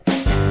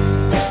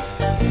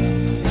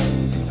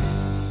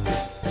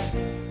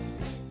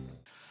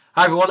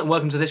Hi everyone and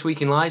welcome to This Week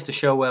in Lies, the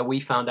show where we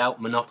found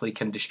out Monopoly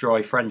can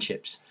destroy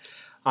friendships.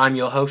 I'm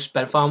your host,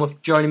 Ben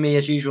Farmworth. Joining me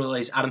as usual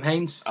is Adam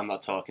Haynes. I'm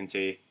not talking to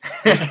you.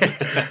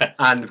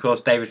 And of course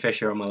David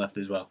Fisher on my left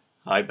as well.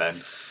 Hi Ben.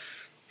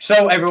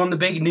 So everyone, the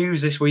big news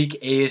this week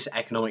is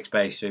economics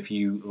based. So if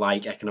you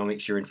like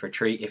economics, you're in for a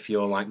treat. If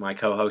you're like my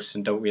co-hosts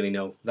and don't really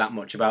know that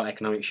much about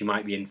economics, you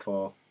might be in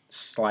for a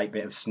slight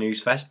bit of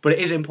snooze fest. But it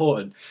is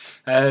important.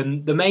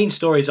 The main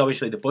story is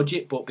obviously the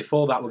budget, but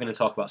before that we're going to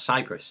talk about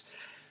Cyprus.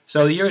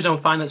 So the Eurozone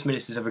finance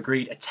ministers have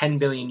agreed a €10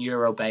 billion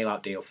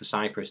bailout deal for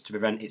Cyprus to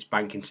prevent its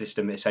banking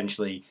system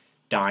essentially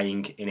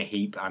dying in a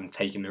heap and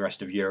taking the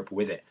rest of Europe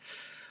with it.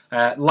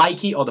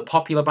 Laiki, or the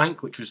Popular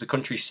Bank, which was the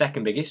country's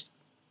second biggest,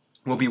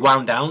 will be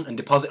wound down, and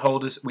deposit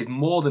holders with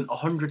more than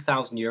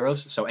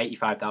 €100,000, so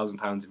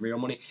 £85,000 in real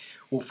money,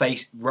 will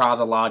face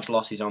rather large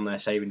losses on their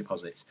saving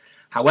deposits.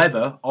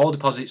 However, all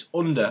deposits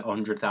under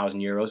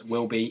 €100,000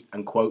 will be,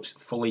 and quotes,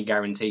 fully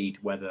guaranteed,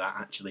 whether that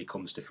actually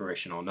comes to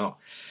fruition or not.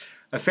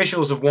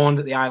 Officials have warned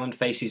that the island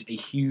faces a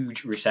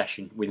huge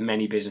recession, with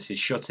many businesses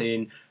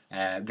shutting,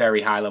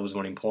 very high levels of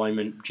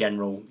unemployment,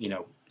 general,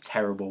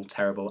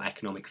 terrible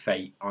economic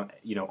fate,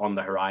 on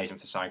the horizon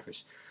for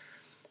Cyprus.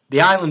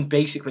 The island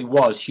basically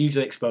was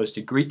hugely exposed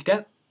to Greek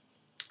debt,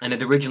 and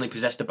had originally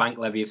possessed a bank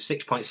levy of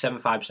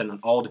 6.75% on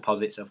all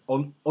deposits of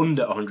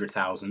under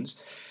 100,000,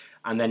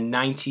 and then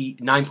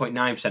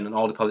 99.9% on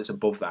all deposits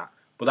above that.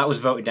 But that was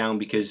voted down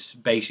because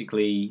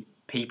basically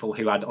people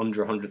who had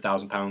under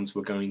 £100,000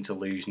 were going to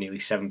lose nearly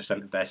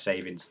 7% of their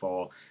savings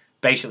for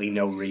basically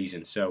no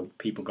reason. So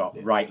people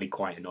got rightly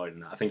quite annoyed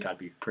in that. I think I'd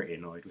be pretty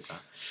annoyed with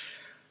that.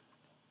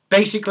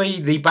 Basically,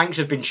 the banks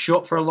have been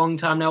shut for a long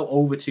time now,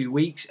 over 2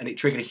 weeks, and it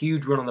triggered a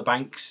huge run on the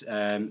banks.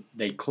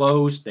 They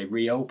closed, they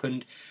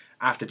reopened.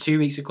 After 2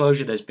 weeks of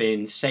closure, there's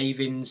been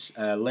savings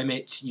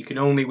limits. You can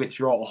only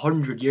withdraw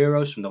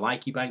 €100 from the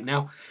Laiki Bank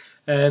now.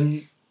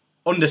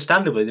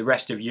 Understandably, the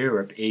rest of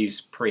Europe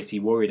is pretty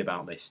worried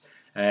about this.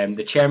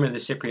 The chairman of the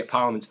Cypriot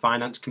Parliament's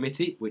Finance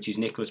Committee, which is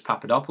Nicholas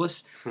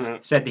Papadopoulos,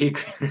 said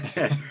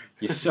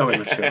you're so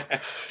immature.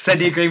 Said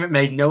the agreement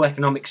made no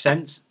economic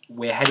sense.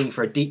 We're heading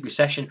for a deep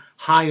recession,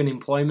 high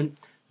unemployment.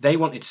 They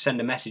wanted to send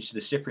a message to the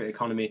Cypriot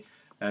economy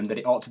that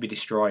it ought to be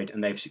destroyed,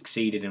 and they've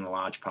succeeded in a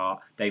large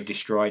part. They've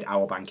destroyed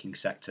our banking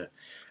sector.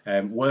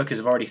 Workers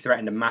have already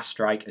threatened a mass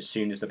strike as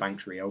soon as the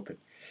banks reopen.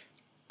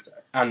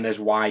 And there's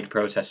wide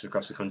protests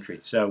across the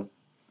country. So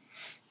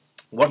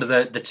what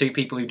are the two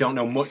people who don't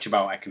know much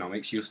about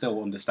economics? You'll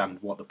still understand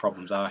what the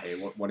problems are here.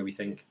 What do we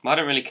think? I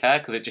don't really care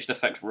because it just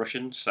affects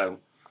Russians, so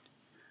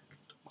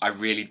I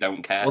really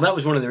don't care. Well, that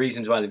was one of the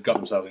reasons why they've got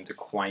themselves into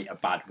quite a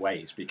bad way,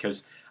 is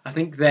because I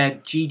think their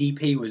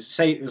GDP was,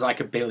 say it was like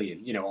 $1 billion,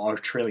 or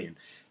 $1 trillion.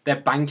 Their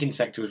banking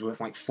sector was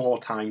worth like 4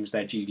 times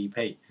their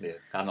GDP. Yeah,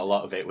 and a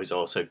lot of it was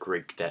also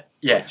Greek debt.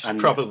 Yeah, which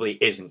probably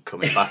isn't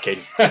coming back in,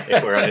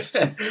 if we're honest.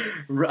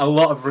 A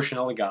lot of Russian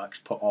oligarchs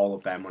put all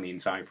of their money in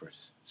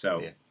Cyprus.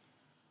 So, yeah.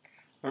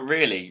 But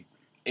really,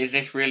 is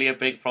this really a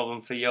big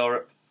problem for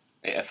Europe?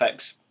 It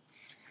affects...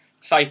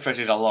 Cyprus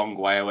is a long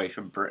way away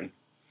from Britain,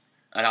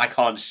 and I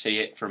can't see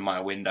it from my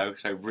window,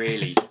 so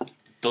really,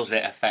 does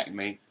it affect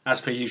me?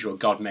 As per usual,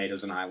 God made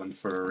us an island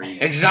for a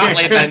reason.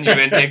 Exactly,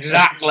 Benjamin,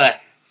 exactly.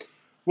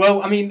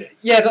 Well, I mean,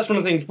 yeah, that's one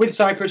of the things. With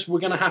Cyprus, we're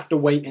going to have to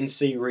wait and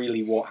see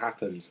really what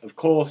happens. Of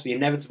course, the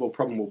inevitable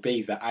problem will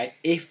be that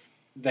if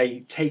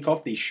they take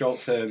off these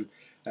short-term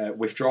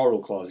withdrawal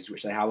clauses,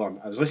 which they have on.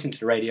 I was listening to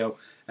the radio,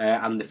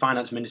 and the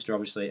finance minister,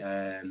 obviously,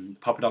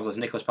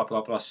 Nicholas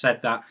Papadopoulos,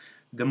 said that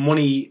the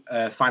money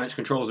finance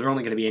controls are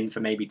only going to be in for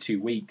maybe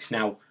 2 weeks.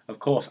 Now, of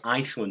course,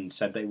 Iceland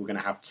said they were going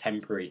to have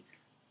temporary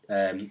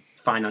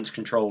finance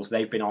controls.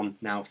 They've been on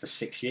now for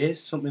 6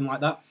 years, something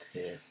like that.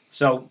 Yeah.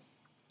 So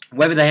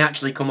whether they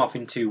actually come off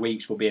in 2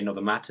 weeks will be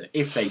another matter.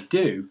 If they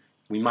do,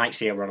 we might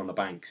see a run on the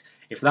banks.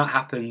 If that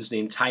happens, the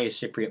entire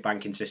Cypriot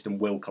banking system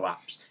will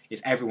collapse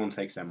if everyone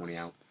takes their money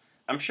out.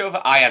 I'm sure for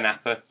Ayia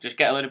Napa, just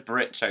get a load of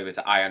Brits over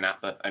to Ayia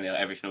Napa and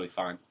everything will be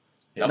fine.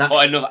 Yeah. They'll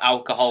put enough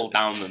alcohol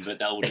down them that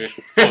they'll just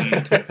fund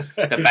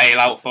the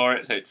bailout for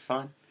it, so it's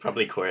fine.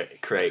 Probably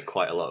create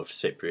quite a lot of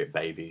Cypriot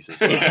babies as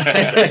well.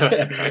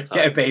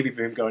 Get a baby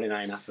boom going in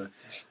Ayia Napa.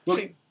 Well,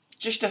 see,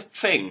 just a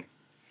thing.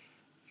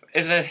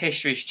 As a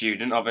history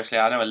student, obviously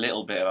I know a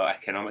little bit about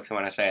economics, and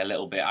when I say a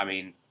little bit, I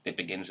mean it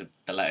begins with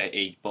the letter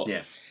E. But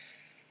yeah.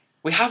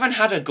 We haven't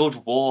had a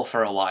good war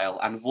for a while,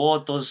 and war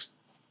does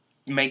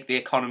make the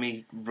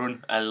economy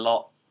run a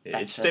lot better.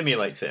 It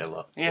stimulates it a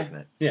lot, doesn't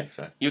it? Yeah.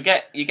 So. You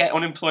get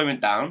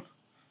unemployment down,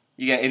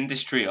 you get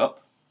industry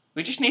up.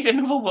 We just need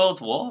another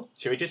world war.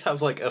 Should we just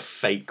have like a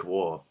fake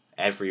war?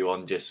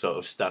 Everyone just sort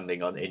of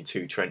standing in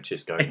 2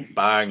 trenches going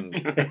bang,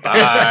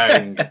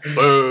 bang,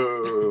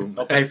 boom.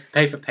 Or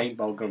pay for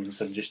paintball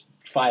guns and just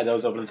fire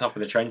those over the top of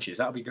the trenches.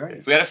 That would be great.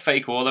 If we had a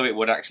fake war, though, it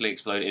would actually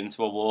explode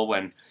into a war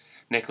when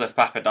Nicholas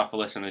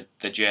Papadopoulos and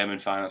the German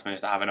finance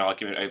minister have an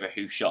argument over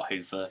who shot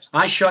who first.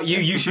 I shot you,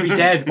 you should be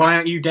dead. Why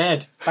aren't you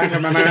dead? Bang,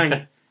 bang,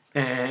 bang,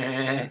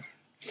 bang.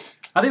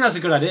 I think that's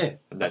a good idea.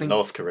 And then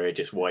North Korea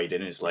just weighed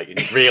in and is like,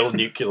 real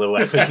nuclear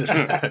weapons.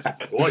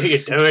 What are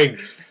you doing?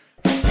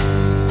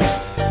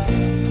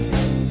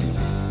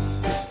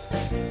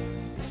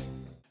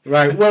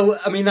 Right, well,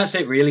 I mean, that's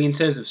it really in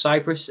terms of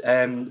Cyprus.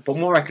 But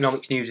more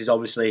economics news is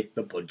obviously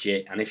the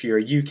budget. And if you're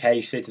a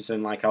UK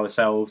citizen like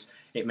ourselves,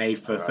 it made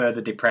for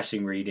further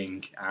depressing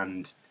reading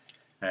and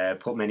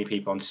put many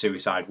people on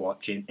suicide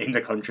watch in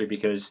the country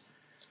because,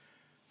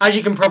 as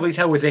you can probably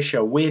tell with this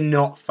show, we're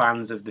not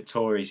fans of the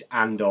Tories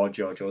and or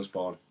George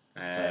Osborne.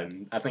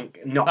 I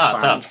think not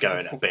fans. That's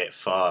going a bit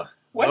far.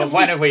 When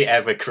have we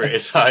ever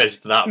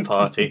criticised that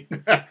party?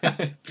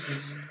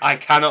 I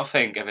cannot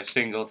think of a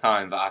single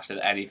time that I've said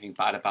anything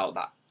bad about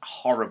that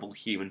horrible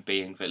human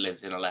being that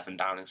lives in 11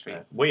 Downing Street.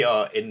 We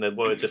are, in the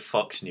words of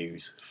Fox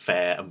News,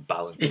 fair and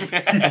balanced.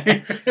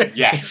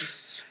 Yes.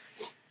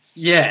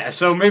 Yeah,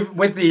 so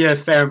with the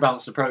fair and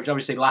balanced approach,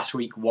 obviously last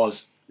week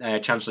was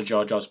Chancellor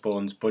George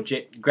Osborne's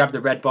budget. He grabbed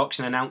the red box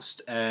and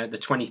announced the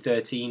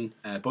 2013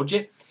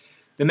 budget.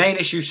 The main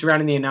issue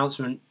surrounding the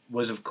announcement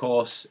was, of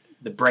course,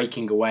 the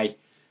breaking away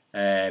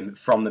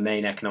from the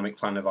main economic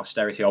plan of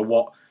austerity, or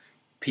what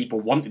people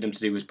wanted them to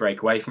do was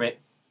break away from it.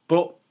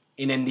 But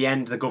in the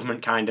end, the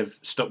government kind of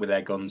stuck with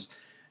their guns.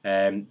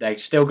 They're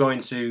still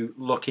going to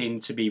look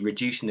into be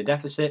reducing the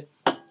deficit,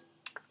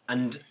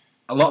 and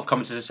a lot of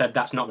commenters have said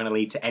that's not going to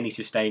lead to any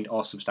sustained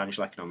or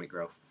substantial economic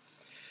growth.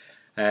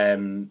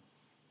 The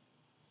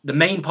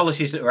main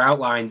policies that were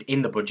outlined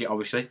in the budget,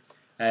 obviously,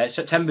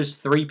 September's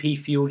 3p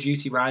fuel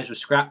duty rise was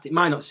scrapped. It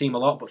might not seem a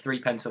lot, but 3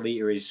 pence a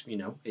litre is,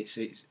 it's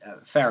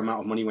a fair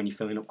amount of money when you're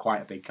filling up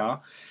quite a big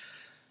car.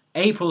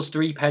 April's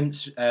 3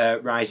 pence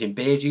rise in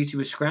beer duty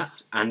was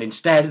scrapped, and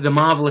instead the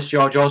marvellous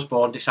George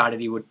Osborne decided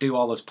he would do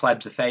all us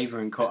plebs a favour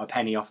and cut a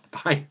penny off the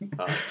pint.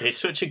 He's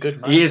such a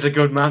good man. He is a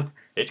good man.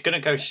 It's going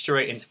to go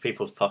straight into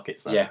people's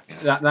pockets. Though. Yeah,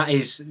 that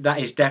is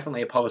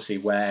definitely a policy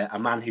where a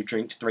man who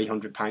drinks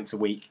 300 pints a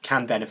week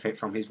can benefit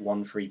from his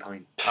one free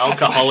pint.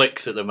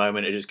 Alcoholics at the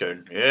moment are just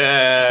going,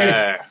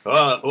 yeah,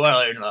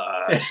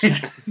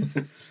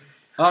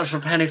 That's a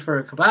penny for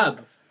a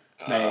kebab,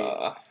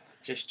 mate.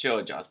 Just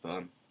George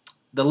Osborne.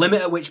 The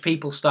limit at which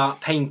people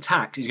start paying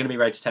tax is going to be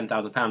raised to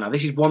 £10,000. Now,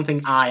 this is one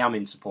thing I am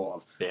in support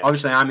of. Yeah.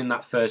 Obviously, I'm in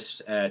that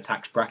first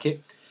tax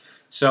bracket.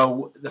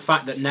 So the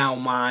fact that now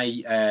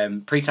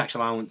my pre-tax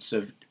allowance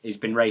has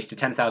been raised to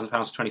 £10,000 for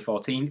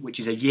 2014,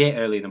 which is a year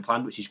earlier than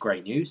planned, which is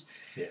great news.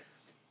 Yeah.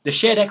 The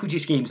shared equity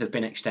schemes have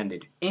been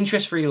extended.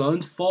 Interest-free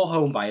loans for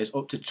home buyers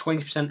up to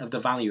 20% of the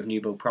value of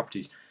new build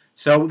properties.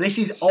 So this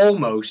is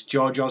almost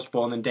George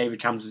Osborne and David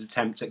Cameron's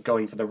attempt at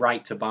going for the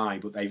right to buy,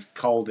 but they've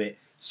called it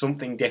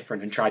something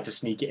different and tried to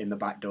sneak it in the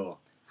back door.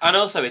 And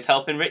also it's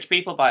helping rich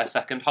people buy a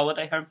second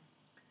holiday home,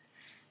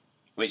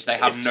 which they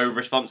have no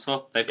response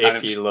for.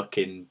 If you're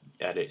looking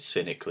at it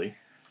cynically,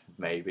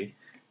 maybe.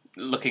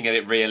 Looking at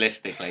it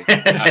realistically,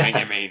 I think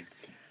you mean.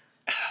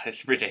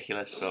 It's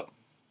ridiculous,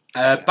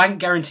 but... bank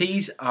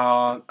guarantees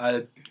or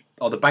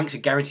the banks are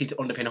guaranteed to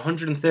underpin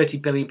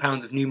 £130 billion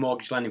of new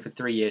mortgage lending for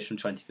 3 years from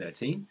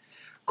 2013.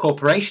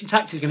 Corporation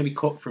tax is going to be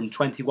cut from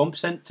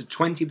 21% to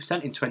 20%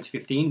 in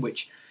 2015,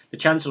 which the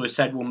Chancellor has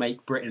said will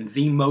make Britain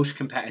the most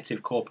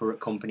competitive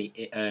corporate country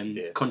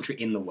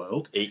in the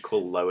world.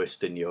 Equal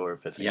lowest in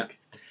Europe, I think. Yeah.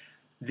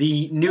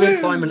 The new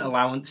employment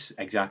allowance,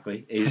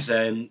 exactly, is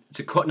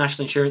to cut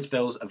national insurance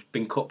bills have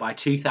been cut by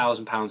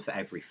 £2,000 for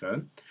every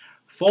firm.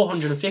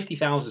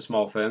 450,000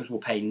 small firms will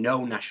pay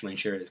no national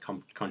insurance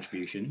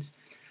contributions.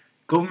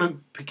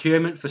 Government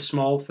procurement for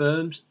small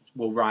firms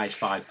will rise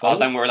fivefold. Oh,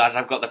 don't worry, lads,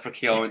 I've got the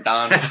procurement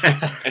down.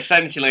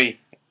 Essentially,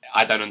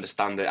 I don't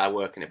understand it. I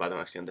work in it, but I don't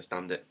actually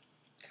understand it.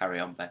 Carry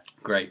on, Ben.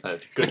 Great.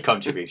 Good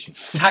contribution.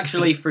 Tax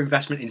relief for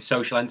investment in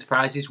social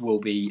enterprises will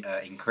be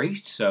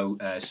increased, so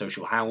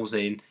social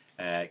housing,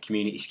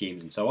 community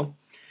schemes and so on.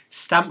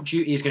 Stamp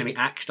duty is going to be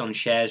axed on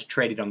shares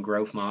traded on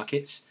growth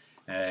markets.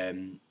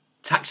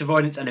 Tax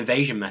avoidance and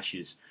evasion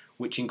measures,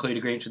 which include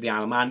agreements with the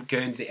Isle of Man,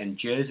 Guernsey and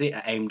Jersey,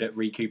 are aimed at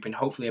recouping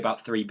hopefully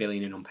about $3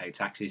 billion in unpaid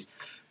taxes.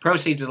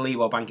 Proceeds of the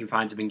Leeward banking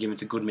fines have been given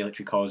to good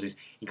military causes,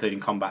 including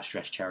combat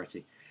stress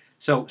charity.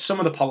 So some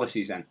of the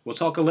policies then. We'll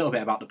talk a little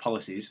bit about the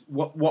policies.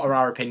 What are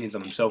our opinions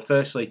on them? So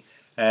firstly,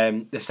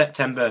 the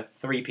September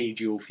 3p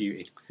dual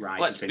duty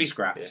rise has been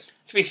scrapped. Yeah.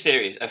 To be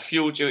serious, a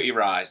fuel duty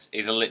rise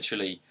is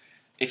literally,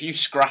 if you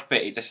scrap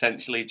it, it's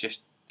essentially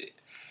just...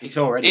 It's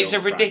a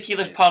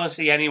ridiculous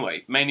policy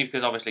anyway, mainly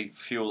because obviously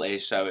fuel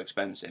is so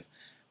expensive.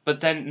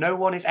 But then no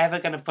one is ever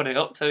going to put it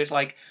up, so it's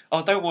like,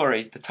 oh, don't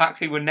worry, the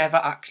tax we were never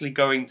actually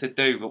going to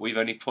do, but we've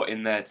only put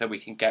in there so we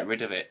can get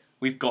rid of it.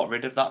 We've got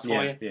rid of that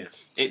for you. Yeah.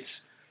 And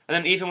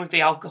then even with the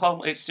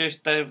alcohol, it's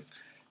just they've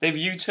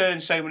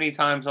U-turned so many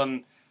times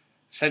on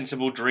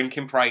sensible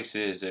drinking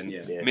prices and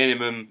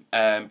minimum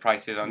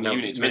prices on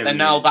units, but they're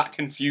now that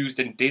confused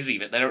and dizzy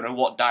that they don't know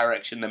what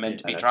direction they're meant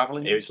to be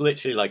travelling. It was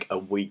literally like a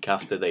week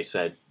after they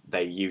said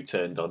they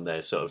U-turned on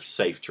their sort of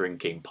safe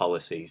drinking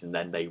policies, and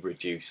then they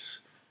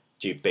reduce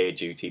beer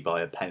duty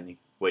by a penny,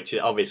 which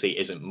obviously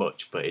isn't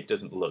much, but it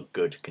doesn't look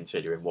good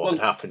considering what had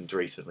happened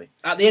recently.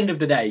 At the end of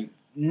the day,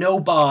 no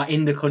bar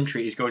in the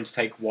country is going to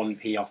take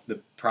 1p off the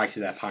price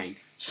of their pint.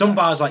 Some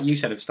bars, like you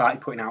said, have started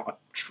putting out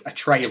a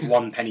tray of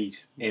 1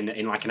 pennies in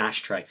like an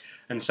ashtray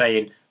and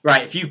saying,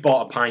 right, if you've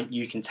bought a pint,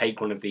 you can take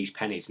one of these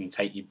pennies and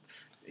take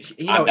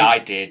And I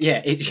did.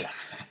 Yeah,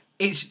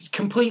 it's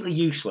completely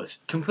useless.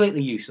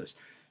 Completely useless.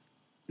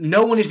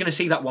 No one is going to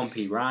see that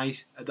 1p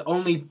rise. The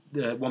only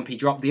 1p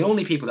drop. The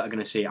only people that are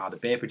going to see it are the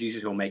beer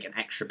producers who will make an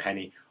extra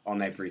penny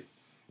on every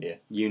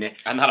unit.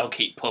 And that'll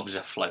keep pubs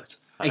afloat.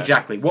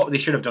 Exactly. What they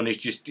should have done is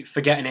just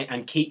forgetting it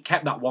and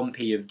kept that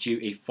 1p of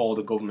duty for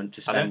the government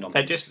to spend on.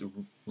 They're just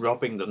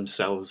robbing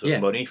themselves of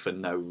money for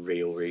no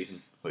real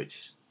reason.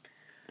 Which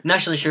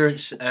national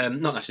insurance,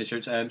 not national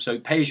insurance. So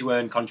pay as you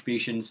earn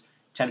contributions,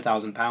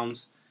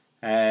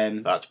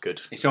 £10,000. That's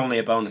good. It's only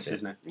a bonus,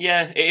 isn't it?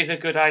 Yeah, it is a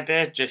good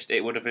idea. Just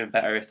it would have been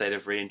better if they'd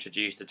have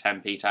reintroduced a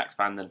 10p tax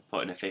band and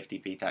put in a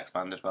 50p tax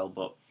band as well.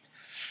 But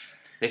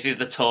this is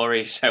the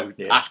Tories, so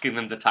asking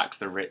them to tax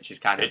the rich is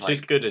kind of it's as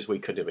good as we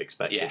could have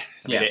expected. Yeah.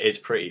 I mean, it is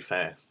pretty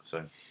fair.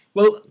 So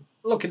well,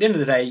 look, at the end of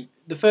the day,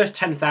 the first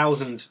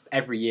 10,000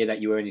 every year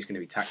that you earn is going to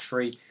be tax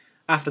free.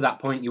 After that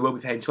point, you will be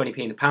paying 20p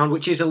in the pound,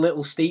 which is a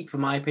little steep, for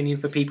my opinion,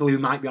 for people who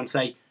might be on,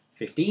 say,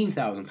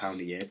 £15,000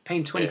 a year.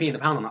 Paying 20p in the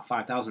pound on that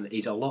 5,000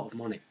 is a lot of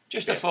money.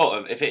 Just a thought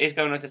of, if it is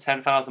going up to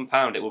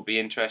 £10,000, it would be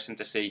interesting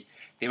to see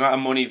the amount of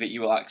money that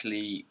you will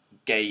actually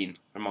gain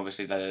from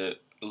obviously the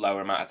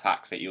lower amount of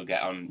tax that you'll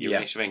get on your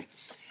initial thing,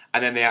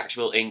 and then the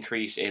actual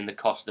increase in the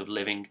cost of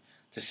living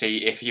to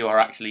see if you are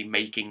actually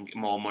making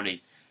more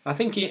money. I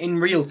think in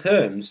real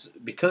terms,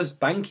 because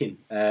banking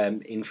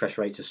interest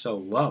rates are so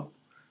low,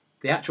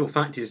 the actual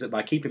fact is that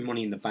by keeping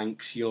money in the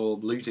banks, you're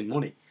losing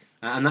money.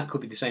 And that could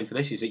be the same for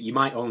this, is that you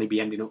might only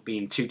be ending up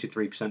being 2 to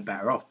 3%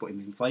 better off, but if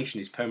inflation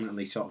is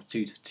permanently sort of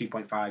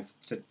 2.5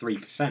 to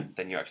 3%,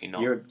 then you're actually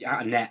not. You're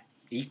at a net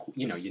equal,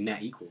 you're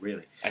net equal,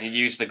 really. And you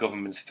use the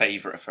government's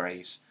favourite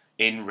phrase,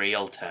 in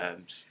real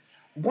terms.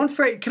 One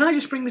phrase, can I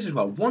just bring this as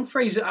well? One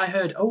phrase that I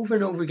heard over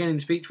and over again in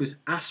the speech was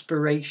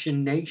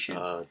aspiration nation.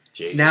 Oh,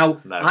 Jesus.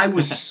 Now, No. I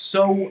was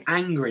so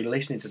angry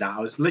listening to that. I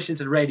was listening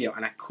to the radio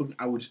and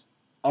I was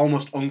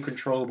almost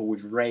uncontrollable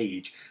with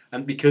rage.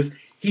 And because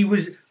he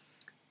was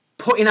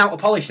putting out a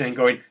policy and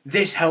going,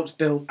 this helps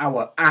build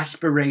our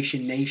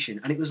aspiration nation.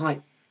 And it was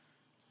like,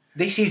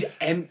 this is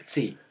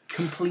empty,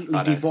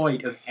 completely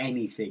devoid of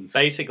anything.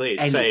 Basically,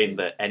 it's saying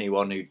that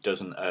anyone who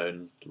doesn't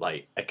earn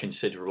like a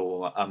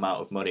considerable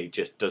amount of money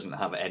just doesn't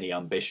have any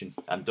ambition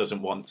and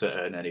doesn't want to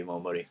earn any more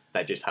money.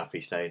 They're just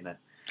happy staying there.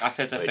 I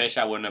said to Fish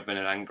I wouldn't have been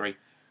angry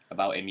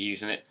about him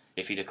using it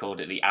if he'd have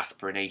called it the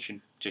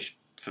aspiration, just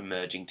for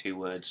merging two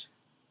words.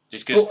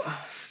 Just because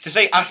to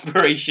say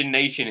aspiration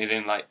nation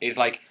is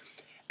like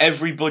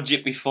every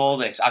budget before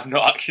this, I've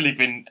not actually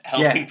been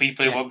helping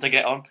people who want to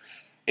get on.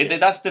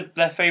 That's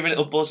their favourite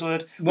little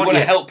buzzword. We want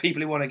to help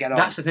people who want to get on.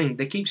 That's the thing.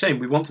 They keep saying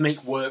we want to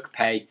make work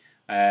pay.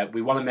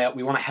 We want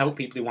to help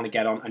people who want to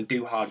get on and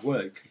do hard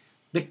work.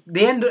 At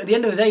the end of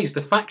the day, is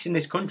the facts in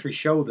this country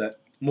show that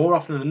more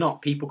often than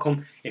not, people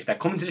come, if they're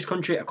coming to this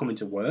country, are coming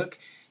to work.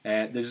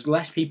 There's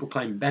less people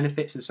claiming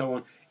benefits and so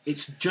on.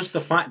 It's just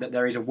the fact that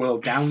there is a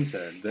world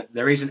downturn, that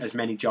there isn't as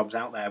many jobs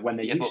out there when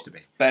there used to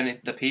be. Ben,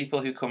 the people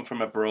who come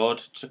from abroad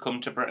to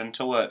come to Britain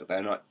to work,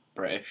 they're not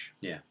British.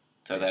 Yeah.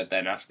 So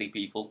they're nasty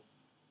people.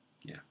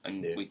 Yeah.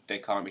 And they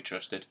can't be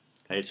trusted.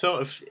 It's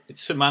sort of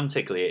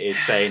semantically, it is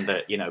saying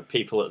that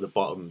people at the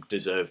bottom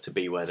deserve to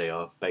be where they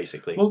are,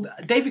 basically. Well,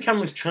 David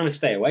Cameron's trying to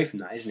stay away from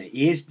that, isn't he?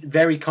 He is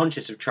very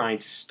conscious of trying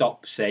to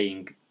stop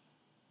saying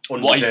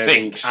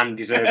undeserving and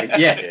deserving.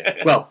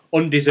 Well,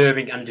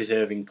 undeserving and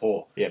deserving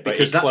poor. Yeah, but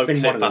because he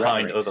cloaks it one of the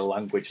behind rhetorics. other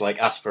language like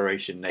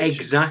aspiration nation.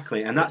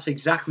 Exactly, and that's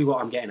exactly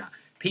what I'm getting at.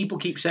 People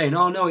keep saying,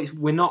 "Oh no,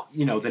 we're not,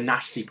 the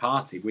nasty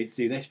party. We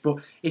do this." But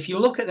if you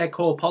look at their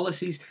core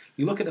policies,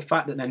 you look at the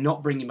fact that they're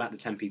not bringing back the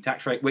 10p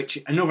tax rate, which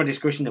another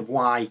discussion of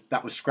why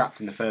that was scrapped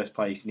in the first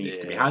place needs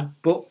to be had.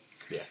 But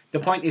the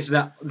point is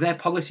that their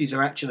policies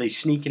are actually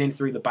sneaking in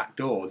through the back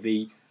door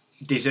the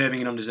deserving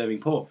and undeserving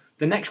poor.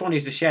 The next one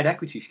is the shared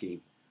equity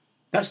scheme.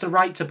 That's the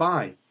right to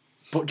buy,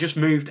 but just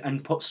moved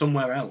and put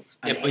somewhere else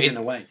and hidden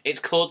away. It's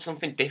called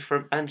something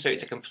different, and so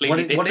it's a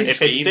completely different If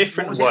scheme. it's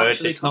different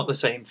words, it's not the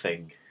same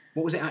thing.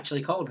 What was it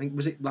actually called? I think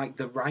was it like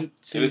the right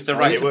to? It was the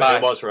right to buy.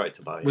 It was right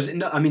to buy. Was it?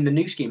 No, I mean the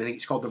new scheme. I think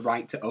it's called the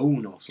right to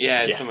own or something.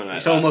 Yeah, something like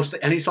it's that. almost,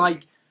 and it's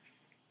like,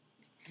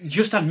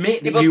 just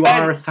admit that you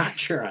are a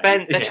Thatcherite.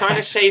 Ben, they're trying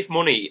to save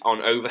money on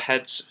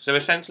overheads, so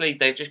essentially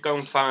they've just gone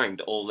and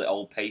find all the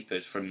old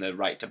papers from the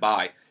right to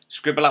buy,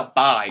 scribble out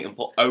buy and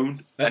put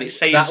own, and it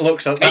saves.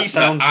 That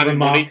sounds and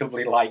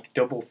remarkably like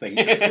Doublethink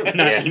from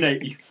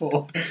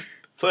 1984.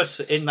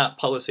 Plus, in that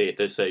policy, it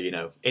does say,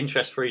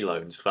 interest-free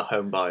loans for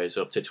home buyers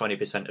up to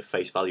 20% of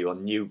face value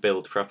on new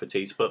build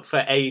properties. But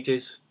for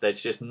ages,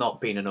 there's just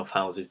not been enough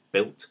houses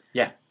built.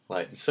 Yeah.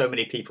 Like, so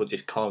many people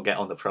just can't get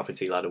on the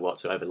property ladder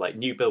whatsoever. Like,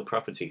 new build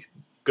properties,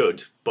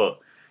 good, but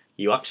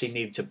you actually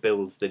need to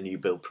build the new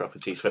build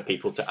properties for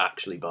people to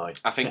actually buy.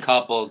 I think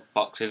cardboard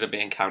boxes are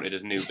being counted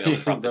as new build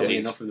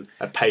properties. Enough of them.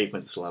 A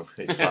pavement slab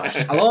is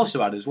fine. I'll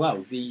also add as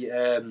well,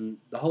 the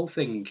whole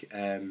thing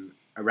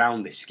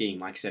around this scheme,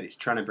 like I said, it's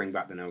trying to bring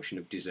back the notion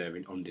of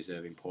deserving,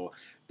 undeserving poor.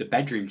 The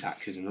bedroom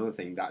tax is another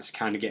thing that's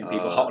kind of getting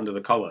people hot under the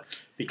collar,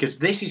 because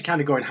this is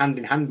kind of going hand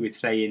in hand with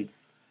saying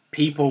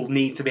people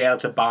need to be able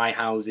to buy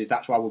houses.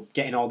 That's why we're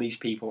getting all these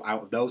people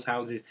out of those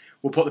houses.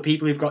 We'll put the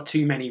people who've got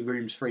too many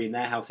rooms free in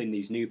their house in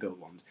these new build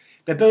ones.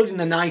 They're building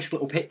a nice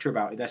little picture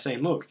about it. They're saying,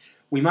 look,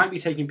 we might be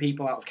taking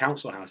people out of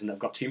council housing that have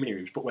got too many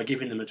rooms, but we're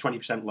giving them a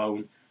 20%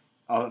 loan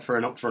for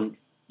an upfront,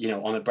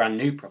 on a brand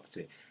new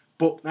property.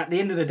 But at the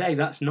end of the day,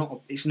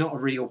 it's not a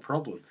real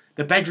problem.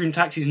 The bedroom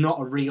tax is not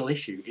a real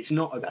issue.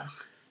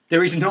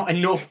 There is not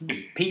enough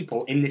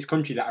people in this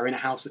country that are in a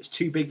house that's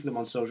too big for them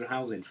on social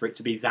housing for it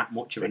to be that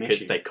much of an issue.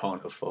 Because they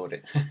can't afford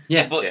it.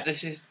 Yeah. But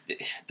this is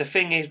the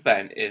thing is,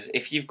 Ben, is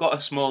if you've got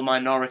a small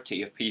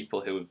minority of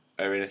people who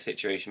are in a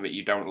situation that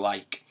you don't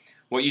like,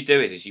 what you do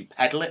is you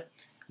peddle it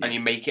and you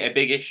make it a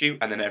big issue,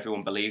 and then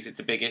everyone believes it's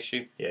a big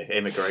issue. Yeah,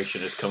 immigration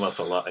has come up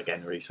a lot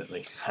again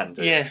recently,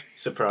 and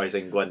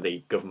surprising when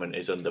the government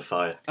is under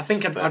fire. I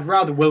think I'd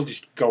rather Will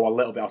just go a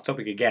little bit off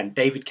topic again.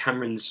 David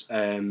Cameron's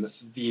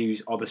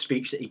views, or the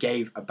speech that he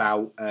gave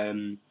about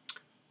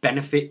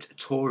benefit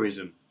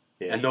tourism.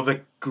 Yeah.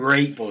 Another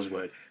great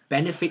buzzword.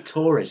 Benefit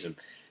tourism.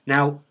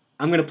 Now,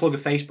 I'm going to plug a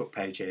Facebook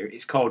page here.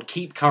 It's called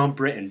Keep Calm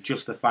Britain,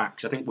 Just the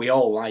Facts. I think we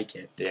all like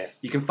it. Yeah.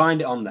 You can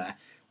find it on there.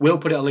 We'll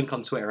put a link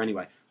on Twitter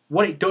anyway.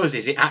 What it does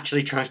is it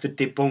actually tries to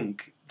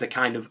debunk the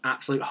kind of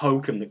absolute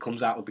hokum that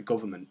comes out of the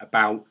government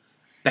about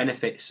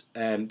benefits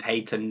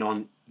paid to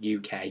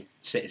non-UK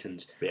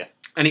citizens. Yeah.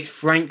 And it's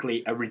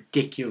frankly a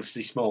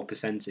ridiculously small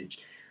percentage.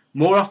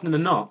 More often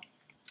than not,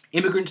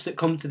 immigrants that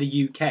come to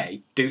the UK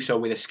do so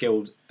with a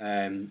skilled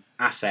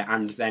asset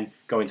and then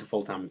go into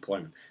full-time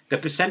employment. The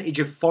percentage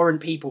of foreign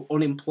people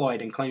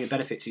unemployed and claiming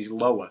benefits is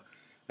lower.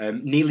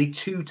 Nearly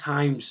 2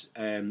 times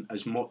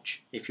as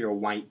much if you're a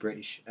white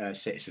British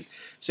citizen.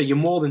 So you're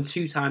more than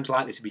 2 times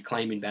likely to be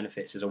claiming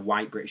benefits as a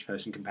white British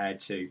person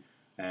compared to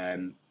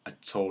a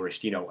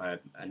tourist,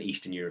 an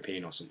Eastern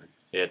European or something.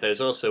 Yeah,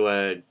 there's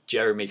also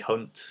Jeremy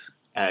Hunt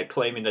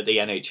claiming that the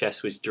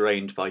NHS was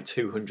drained by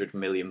 £200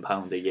 million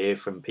a year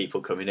from people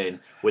coming in.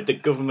 With the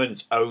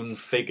government's own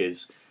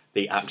figures,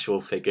 the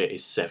actual figure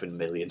is 7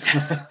 million.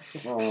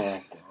 Oh,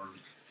 God.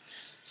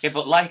 Yeah,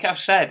 but like I've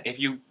said, if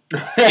you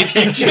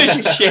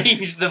just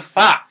change the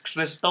facts,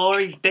 the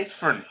story's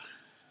different.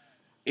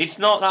 It's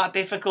not that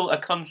difficult a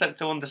concept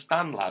to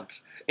understand,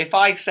 lads. If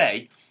I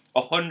say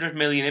 100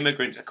 million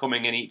immigrants are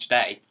coming in each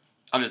day,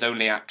 and there's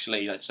only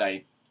actually, let's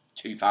say,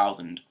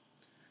 2,000,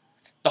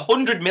 the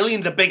 100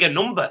 million's a bigger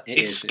number.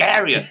 It's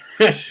scarier.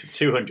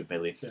 200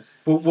 million. Yeah.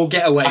 We'll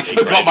get away. I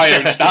forgot my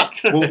own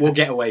stats. We'll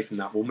get away from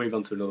that. We'll move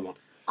on to another one.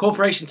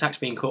 Corporation tax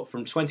being cut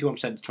from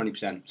 21% to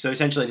 20%. So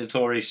essentially the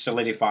Tories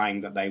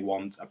solidifying that they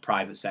want a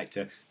private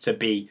sector to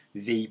be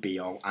the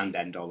be-all and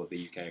end-all of the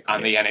UK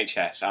economy. And the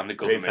NHS and the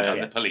government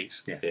and the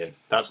police. Yeah.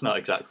 That's not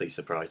exactly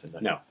surprising, though.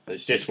 No.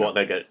 It's just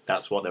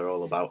that's what they're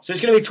all about. So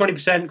it's going to be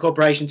 20%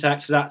 corporation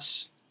tax. So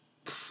that's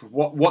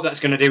what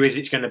that's going to do is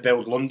it's going to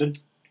build London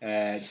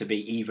to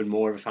be even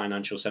more of a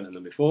financial centre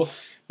than before.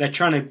 They're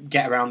trying to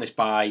get around this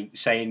by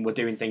saying we're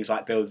doing things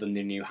like building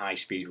the new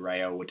high-speed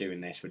rail, we're doing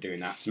this, we're doing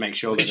that, to make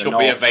sure that the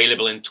North... It should be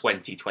available in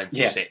 2026.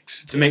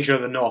 Yeah, to make sure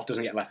the North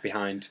doesn't get left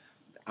behind.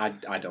 I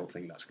don't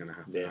think that's going to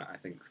happen. Yeah. I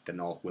think the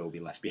North will be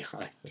left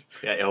behind.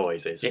 Yeah, it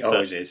always is. It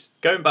always is.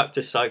 Going back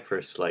to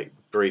Cyprus,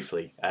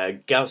 briefly,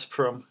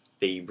 Gazprom,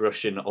 the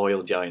Russian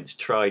oil giants,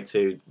 tried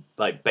to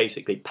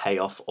basically pay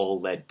off all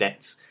their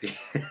debts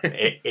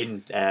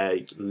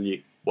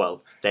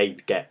well,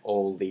 they'd get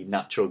all the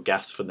natural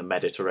gas from the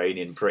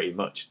Mediterranean, pretty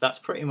much. That's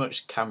pretty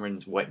much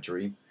Cameron's wet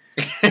dream.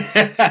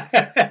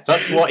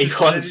 That's what he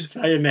wants.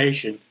 An entire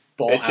nation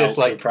bought it's just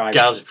like private.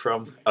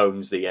 Gazprom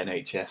owns the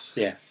NHS.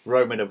 Yeah.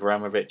 Roman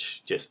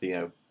Abramovich just,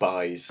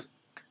 buys,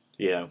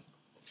 the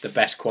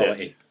best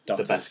quality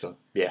doctors. The best one,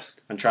 yeah.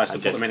 And tries to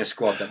put them in a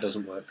squad that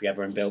doesn't work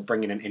together and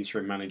bring in an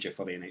interim manager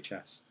for the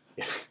NHS.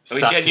 Yeah. Are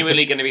we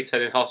genuinely going to be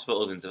turning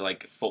hospitals into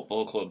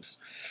football clubs?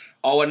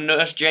 Oh, and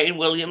Nurse Jane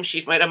Williams,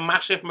 she's made a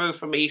massive move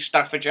from East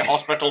Staffordshire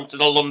Hospital to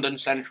the London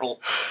Central.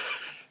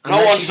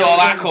 No one saw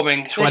that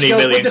coming. 20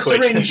 million with the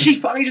quid. Syringe. She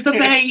finds the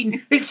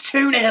vein. It's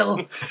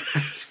 2-0.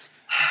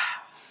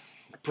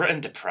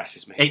 Britain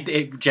depresses me.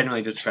 It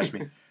generally does depress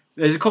me.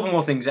 There's a couple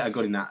more things that are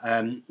good in that.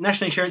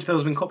 National insurance bills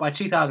have been cut by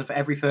 2,000 for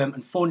every firm,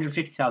 and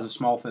 450,000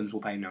 small firms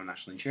will pay no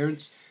national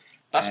insurance.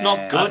 That's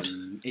not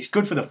good. It's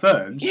good for the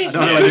firms. Yeah, I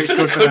don't know whether it's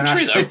good for the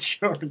country, national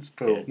insurance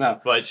pool. Yeah.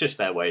 No. Well, it's just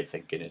their way of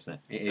thinking, isn't it?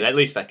 It is. At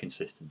least they're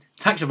consistent.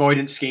 Tax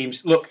avoidance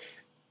schemes. Look,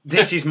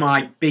 this is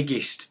my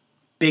biggest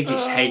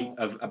hate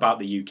about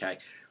the UK.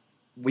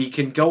 We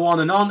can go on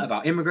and on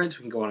about immigrants,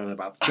 we can go on and on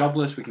about the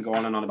jobless, we can go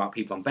on and on about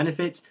people on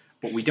benefits,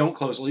 but we don't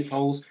close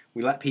loopholes.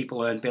 We let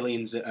people earn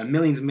millions and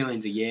millions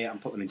a year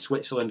and put them in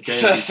Switzerland,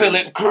 Guernsey, Sir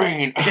Philip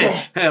Green,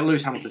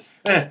 Lewis Hamilton.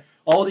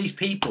 All these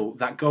people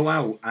that go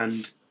out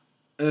and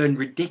earn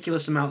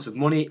ridiculous amounts of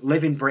money,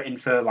 live in Britain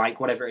for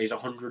whatever it is,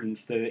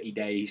 130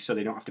 days, so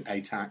they don't have to pay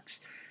tax.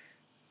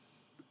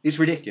 It's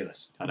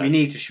ridiculous. We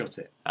need to shut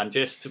it. And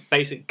just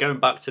going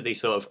back to the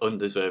sort of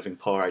undeserving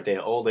poor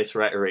idea, all this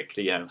rhetoric,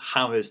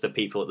 hammers the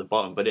people at the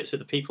bottom, but it's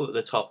the people at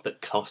the top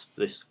that cost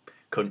this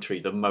country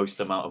the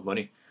most amount of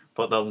money,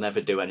 but they'll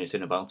never do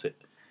anything about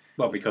it.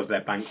 Well, because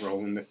they're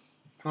bankrolling the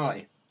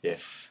party. Yeah.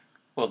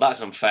 Well,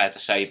 that's unfair to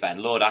say, Ben.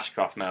 Lord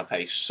Ashcroft now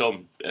pays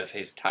some of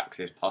his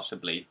taxes,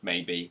 possibly,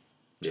 maybe,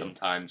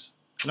 sometimes.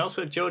 And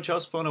also, George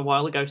Osborne a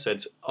while ago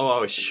said, I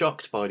was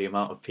shocked by the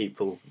amount of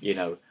people,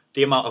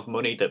 the amount of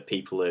money that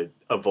people are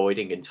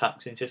avoiding in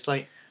tax. And just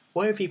like,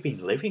 where have you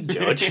been living,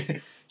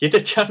 George? You're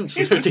the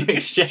Chancellor of the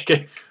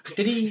Exchequer.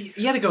 Did he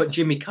had to go at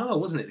Jimmy Carr,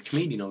 wasn't it, the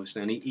comedian,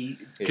 obviously? And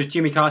because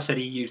Jimmy Carr said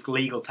he used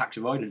legal tax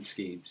avoidance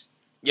schemes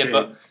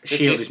to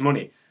shield his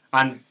money.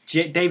 And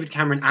David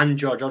Cameron and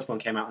George Osborne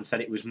came out and said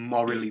it was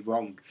morally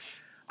wrong.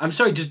 I'm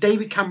sorry, does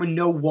David Cameron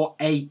know what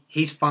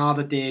his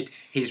father did,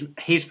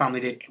 his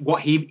family did,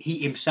 what he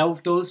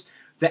himself does,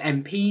 the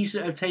MPs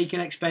that have taken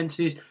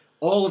expenses,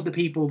 all of the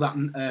people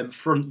that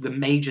front the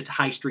major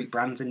high street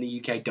brands in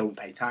the UK don't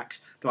pay tax,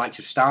 the likes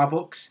of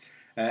Starbucks,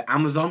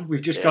 Amazon.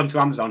 We've just gone to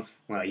Amazon.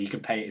 Well, you can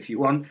pay it if you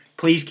want.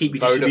 Please keep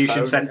your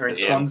distribution centre in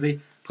Swansea.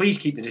 Please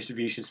keep the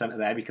distribution centre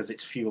there because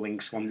it's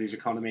fueling Swansea's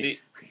economy.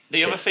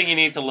 The other thing you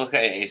need to look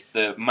at is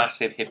the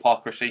massive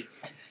hypocrisy.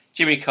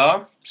 Jimmy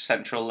Carr,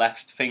 central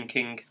left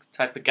thinking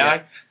type of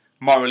guy,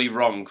 morally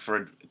wrong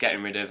for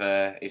getting rid of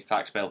his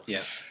tax bill.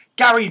 Yeah.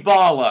 Gary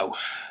Barlow,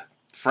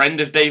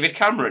 friend of David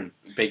Cameron,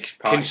 big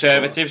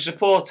Conservative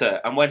supporter,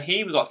 and when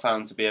he got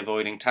found to be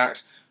avoiding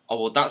tax,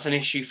 that's an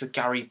issue for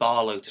Gary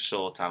Barlow to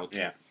sort out.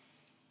 Yeah.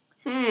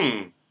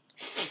 Can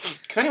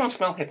anyone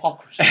smell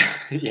hypocrisy?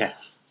 Yeah.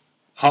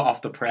 Hot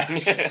off the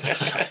press.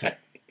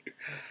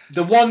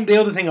 The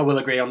other thing I will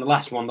agree on, the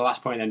last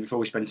point then, before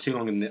we spend too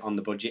long on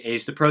the budget,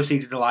 is the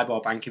proceeds of the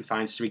LIBOR banking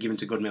fines to be given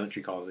to good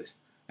military causes.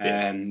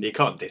 You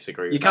can't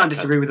disagree with that. You can't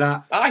disagree with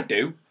that. I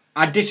do.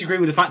 I disagree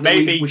with the fact that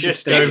maybe we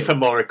just should go for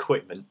more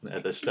equipment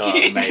at the start.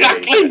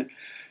 Exactly. Maybe.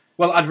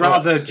 Well, I'd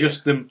rather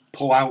just them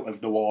pull out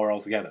of the war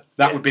altogether.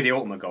 That would be the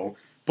ultimate goal.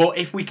 But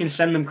if we can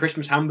send them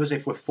Christmas hampers,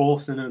 if we're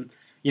forcing them,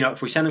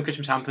 if we send them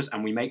Christmas hampers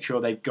and we make sure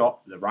they've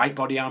got the right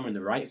body armour and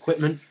the right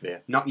equipment,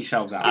 knock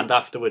yourselves out. And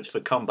afterwards for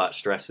combat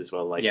stress as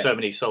well. So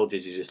many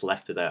soldiers are just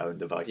left to their own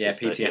devices. Yeah,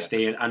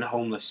 PTSD and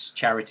homeless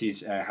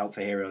charities, Help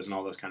for Heroes and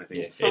all those kind of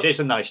things. Yeah. It is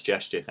a nice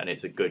gesture and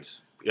it's a good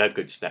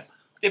step.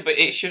 Yeah, but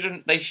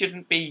they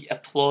shouldn't be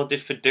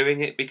applauded for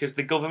doing it because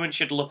the government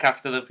should look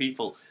after the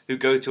people who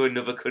go to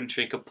another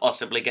country and could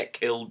possibly get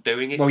killed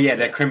doing it. Well, yeah,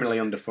 they're criminally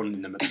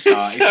underfunding them at the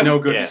start. It's no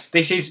good. Yeah.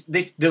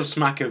 This does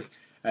smack of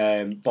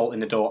bolting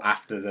the door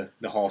after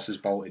the horse has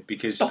bolted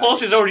because the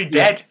horse is already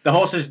dead. The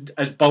horse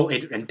has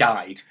bolted and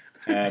died,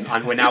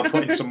 and we're now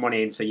putting some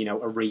money into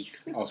a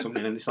wreath or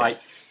something. And it's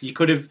like you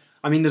could have.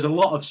 I mean, there's a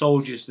lot of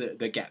soldiers that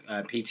get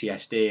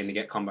PTSD and they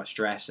get combat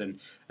stress and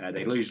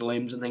they lose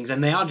limbs and things,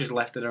 and they are just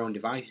left to their own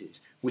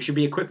devices. We should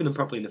be equipping them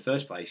properly in the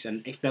first place,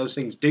 and if those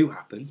things do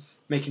happen,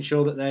 making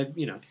sure that they're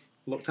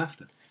looked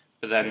after.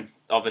 But then,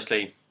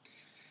 obviously,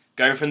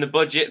 going from the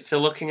budget to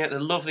looking at the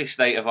lovely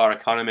state of our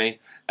economy,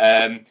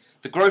 the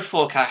growth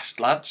forecast,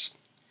 lads,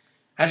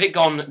 has it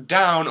gone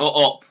down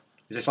or up?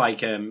 Is this like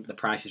The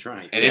Price is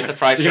Right? It is The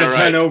Price is Right. You're going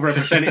to turn over a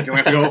percentage and we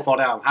have to go up or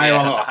down? Higher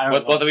or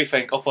lower? What do we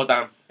think, up or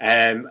down?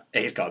 It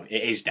is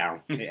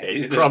down.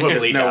 It's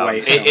probably no down.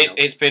 way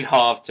It's been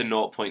halved to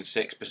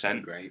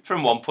 0.6% Great.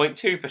 from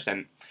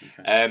 1.2%.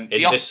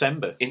 Okay.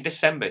 In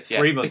December, yeah.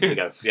 3 months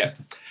ago. Yeah.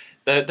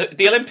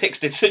 The Olympics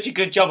did such a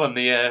good job on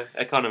the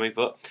economy,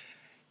 but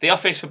the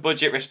Office for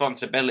Budget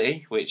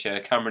Responsibility, which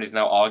Cameron is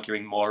now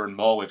arguing more and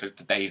more with as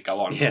the days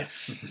go on,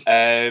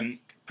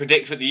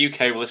 predicts that the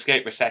UK will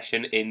escape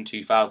recession in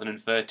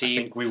 2013.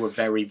 I think we were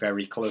very,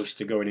 very close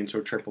to going into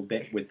a triple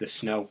dip with the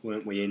snow,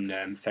 weren't we,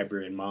 in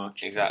February and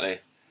March? Exactly.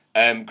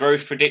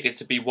 Growth predicted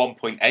to be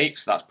 1.8,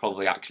 so that's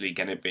probably actually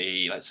going to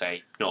be, let's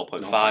say,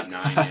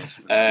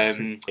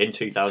 0.5. In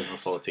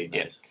 2014,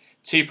 yes.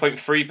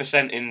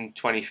 2.3% in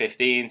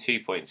 2015,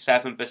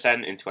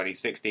 2.7% in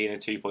 2016,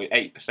 and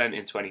 2.8%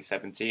 in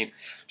 2017.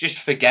 Just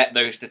forget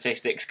those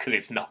statistics because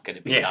it's not going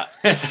to be that.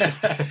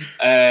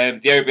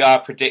 The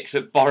OBR predicts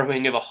that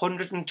borrowing of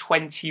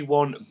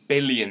 121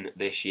 billion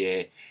this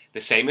year,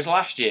 the same as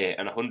last year,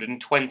 and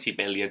 120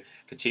 billion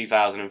for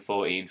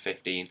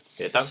 2014-15.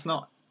 Yeah, that's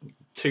not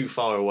too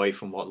far away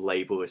from what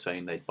Labour were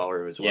saying they'd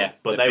borrow as well. Yeah,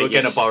 but they were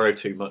going to borrow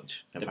too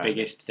much. Apparently. The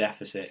biggest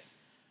deficit.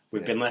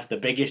 We've been left the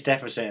biggest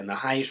deficit and the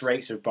highest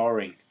rates of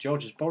borrowing.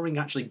 George, has borrowing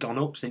actually gone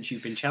up since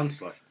you've been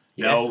Chancellor?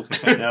 Yes.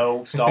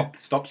 No,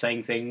 stop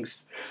saying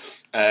things.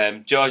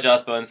 George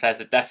Osborne said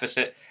the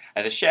deficit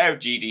as a share of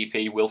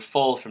GDP will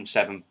fall from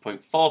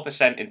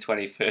 7.4% in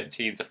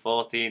 2013 to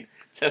 14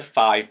 to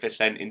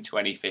 5% in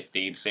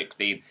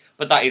 2015-16.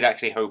 But that is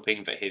actually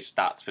hoping that his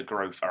stats for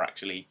growth are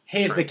actually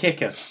Here's true. the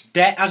kicker.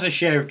 Debt as a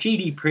share of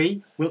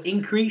GDP will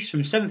increase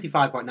from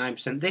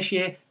 75.9% this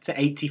year to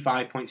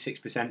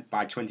 85.6%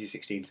 by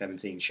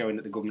 2016-17, showing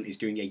that the government is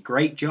doing a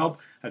great job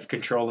of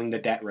controlling the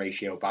debt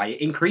ratio by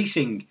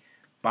increasing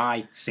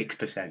by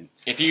 6%.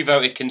 If you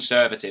voted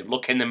Conservative,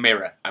 look in the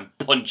mirror and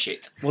punch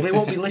it. Well, they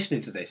won't be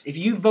listening to this. If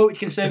you voted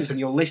Conservative and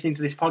you're listening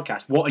to this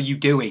podcast, what are you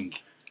doing?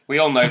 We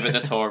all know that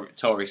the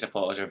Tory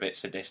supporters are a bit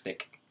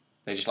sadistic.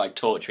 They're just like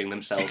torturing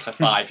themselves for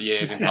 5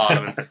 years in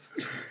Parliament.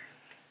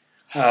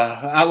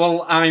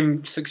 Well,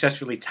 I'm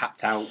successfully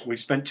tapped out. We've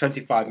spent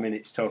 25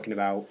 minutes talking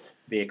about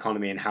the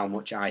economy and how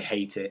much I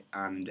hate it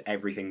and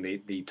everything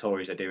the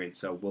Tories are doing.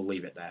 So we'll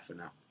leave it there for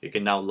now. You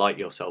can now light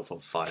yourself on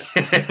fire.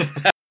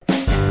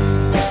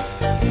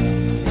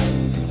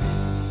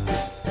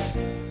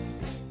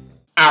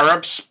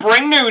 Arab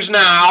Spring news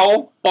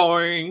now!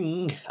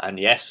 Boing! And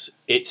yes,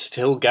 it's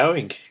still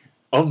going.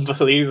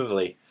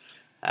 Unbelievably.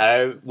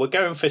 We're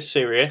going for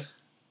Syria.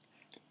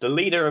 The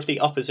leader of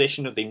the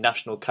opposition of the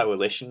National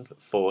Coalition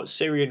for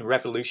Syrian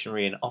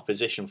Revolutionary and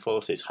Opposition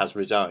Forces has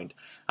resigned.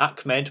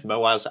 Ahmed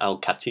Moaz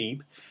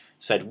al-Khatib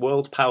said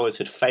world powers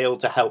had failed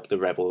to help the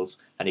rebels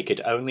and he could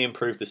only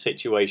improve the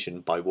situation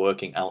by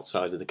working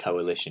outside of the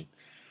coalition.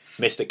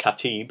 Mr.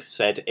 Khatib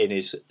said in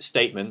his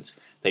statement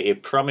that he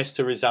had promised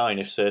to resign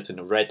if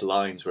certain red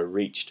lines were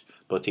reached,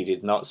 but he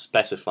did not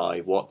specify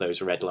what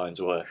those red lines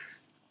were.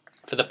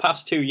 For the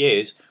past 2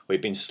 years,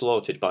 we've been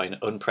slaughtered by an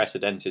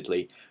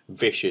unprecedentedly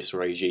vicious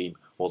regime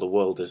while the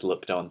world has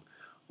looked on.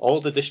 All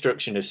the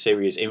destruction of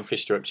Syria's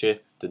infrastructure,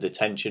 the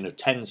detention of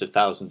tens of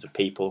thousands of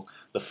people,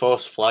 the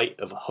forced flight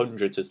of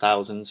hundreds of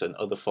thousands and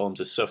other forms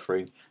of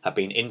suffering have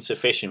been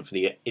insufficient for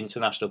the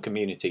international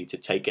community to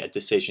take a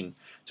decision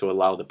to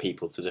allow the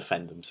people to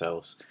defend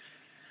themselves.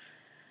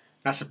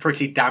 That's a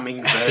pretty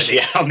damning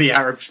verdict on the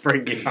Arab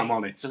Spring, if I'm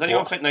honest. Does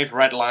anyone think those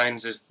red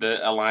lines is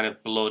a line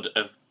of blood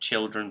of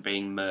children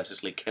being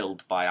mercilessly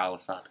killed by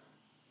Al-Assad?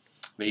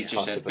 But he's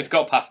just said, it's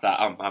got past that,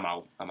 I'm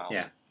out.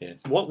 Yeah. Yeah.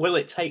 What will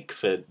it take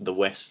for the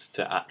West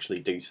to actually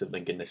do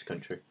something in this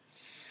country?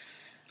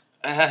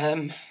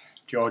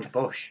 George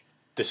Bush.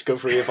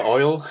 Discovery of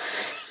oil?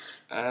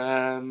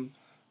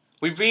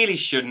 We really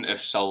shouldn't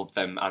have sold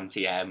them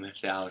anti-air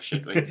missiles,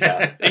 should we?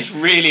 Yeah. This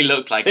really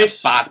looked like a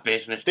bad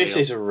business deal. This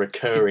is a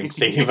recurring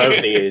theme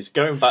over the years,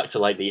 going back to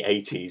like the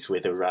 80s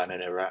with Iran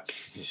and Iraq.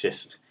 It's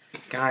just...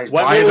 Guys,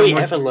 when will we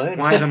ever learn?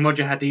 Why are the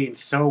Mujahideen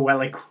so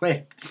well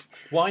equipped?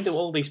 Why do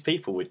all these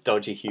people with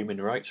dodgy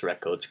human rights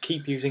records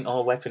keep using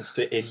our weapons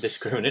to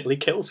indiscriminately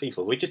kill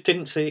people? We just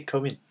didn't see it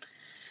coming.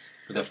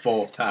 For the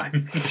fourth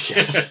time.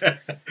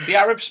 The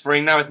Arab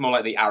Spring now is more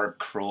like the Arab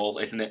crawl,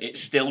 isn't it? It's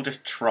still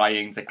just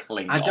trying to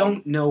cling on. I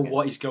don't know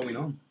what is going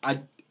on.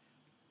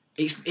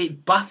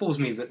 It baffles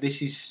me that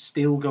this is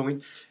still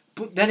going.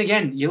 But then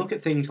again, you look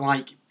at things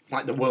like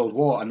the World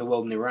War and the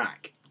world in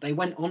Iraq. They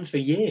went on for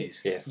years.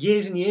 Yeah.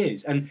 Years and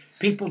years. And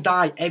people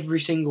die every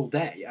single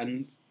day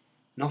and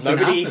nothing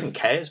Nobody happens. even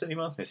cares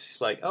anymore. It's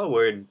just like, oh,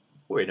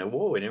 we're in a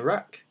war in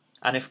Iraq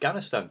and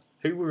Afghanistan.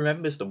 Who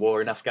remembers the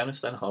war in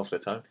Afghanistan half the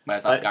time?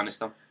 Where's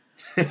Afghanistan?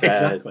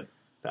 Exactly.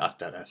 I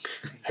don't know.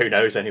 Who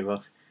knows anymore?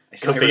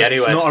 It's Could not be a-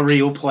 anywhere. It's not a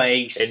real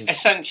place.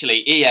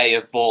 Essentially, EA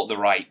have bought the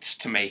rights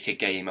to make a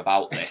game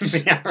about this.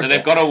 Yeah. So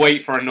they've got to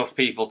wait for enough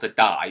people to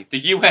die. The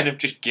UN have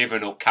just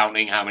given up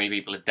counting how many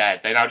people are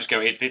dead. They now just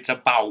go, it's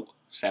about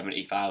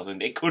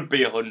 70,000. It could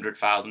be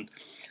 100,000.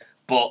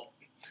 But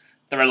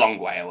they're a long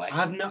way away.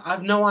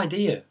 I've no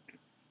idea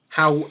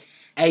how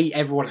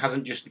everyone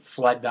hasn't just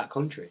fled that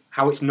country.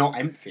 How it's not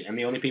empty and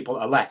the only people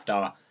that are left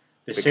are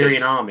the Because-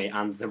 Syrian army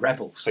and the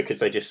rebels. Because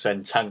they just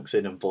send tanks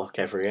in and block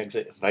every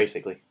exit,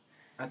 basically.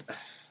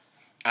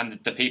 And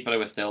the people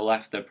who are still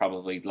left, they're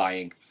probably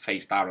lying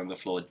face down on the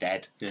floor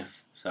dead. Yeah.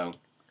 So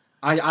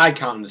I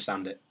can't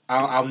understand it.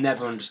 I'll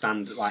never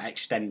understand like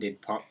extended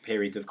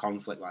periods of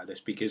conflict like this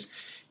because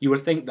you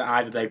would think that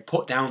either they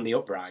put down the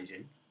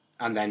uprising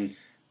and then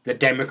the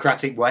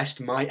democratic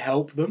West might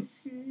help them,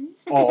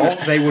 or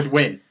they would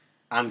win,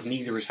 and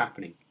neither is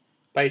happening.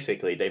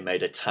 Basically, they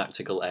made a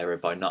tactical error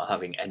by not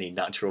having any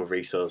natural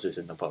resources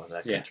in the bottom of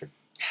their Yeah. country.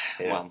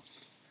 Yeah. Well,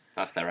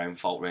 that's their own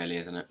fault, really,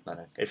 isn't it? I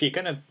know. If you're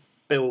going to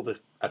build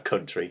a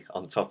country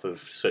on top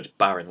of such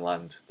barren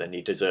land, then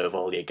you deserve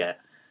all you get.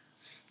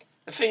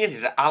 The thing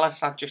is that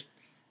Al-Assad just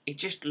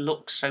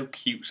looks so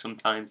cute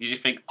sometimes. You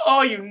just think,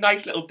 oh, you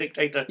nice little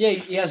dictator. Yeah,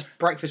 he has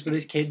breakfast with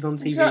his kids on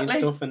TV Exactly. and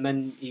stuff, and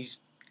then he's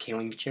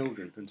killing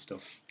children and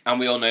stuff. And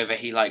we all know that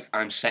he likes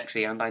I'm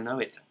sexy and I know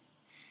it.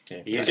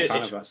 Yeah. He is it, a fan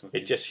it- of that stuff.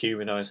 it just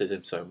humanises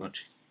him so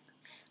much.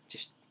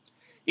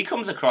 He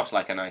comes across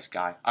like a nice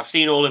guy. I've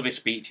seen all of his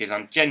speeches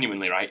and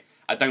genuinely, right,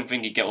 I don't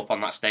think he'd get up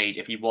on that stage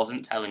if he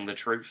wasn't telling the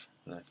truth.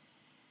 No.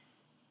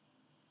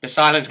 The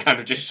silence kind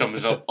of just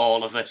sums up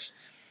all of this.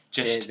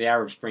 Just The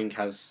Arab Spring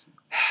has...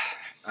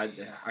 I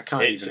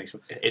can't It's, even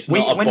explain. it's We-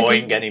 not a when did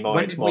Boeing we- anymore,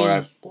 when it's did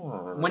more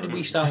When did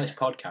we start this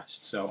podcast?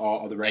 So,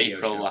 or the radio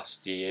April show?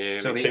 last year.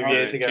 So the- 2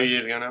 years ago. 2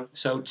 years ago now.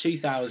 So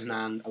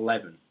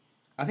 2011.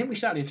 I think we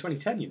started in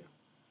 2010, you know.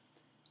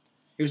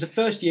 It was the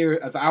first year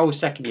of our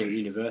second year at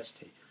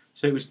university.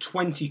 So it was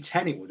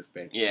 2010 it would have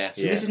been. Yeah.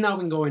 So this has now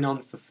been going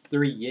on for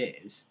 3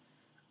 years.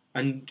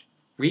 And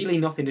really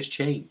nothing has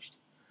changed.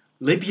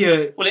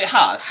 Libya Well, it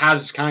has.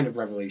 has kind of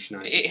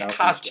revolutionised It itself.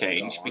 has and still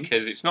changed gone on.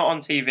 because it's not on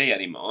TV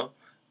anymore.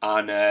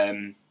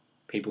 And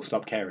People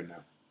stop caring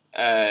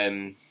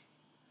now.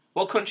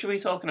 what country are we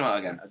talking about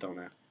again? I don't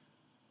know.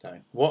 No.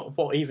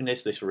 What even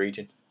is this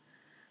region?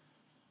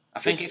 I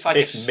think This- it's like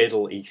this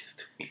Middle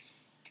East.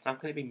 How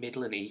can it be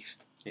Middle and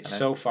East? It's I know.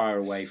 so far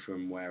away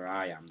from where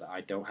I am that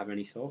I don't have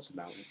any thoughts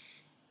about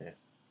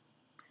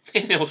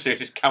In all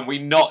seriousness, can we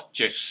not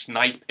just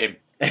snipe him?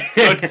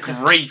 it. Good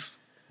grief!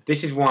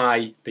 This is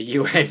why the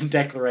UN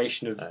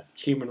Declaration of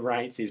Human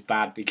Rights is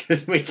bad,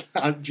 because we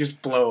can't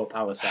just blow up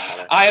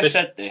Palestine. I have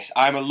said this.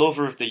 I'm a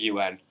lover of the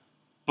UN,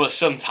 but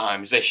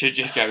sometimes they should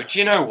just go, do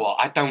you know what?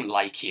 I don't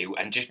like you,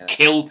 and just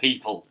kill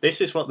people. This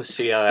is what the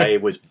CIA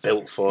was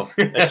built for: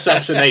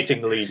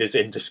 assassinating leaders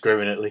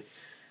indiscriminately.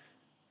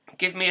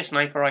 Give me a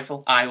sniper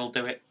rifle. I will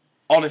do it.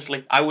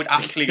 Honestly, I would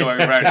actually go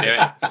over and do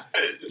it.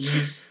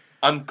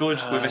 I'm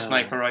good with a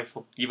sniper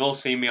rifle. You've all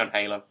seen me on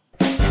Halo.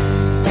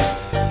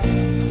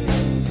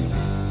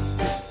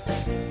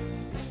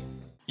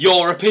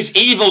 Europe is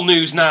evil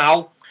news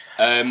now.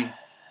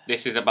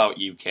 This is about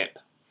UKIP.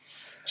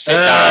 Sit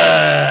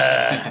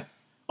down.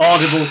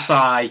 Audible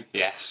sigh.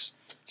 Yes.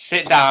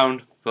 Sit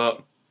down,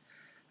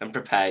 and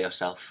prepare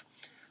yourself.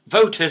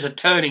 Voters are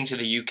turning to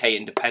the UK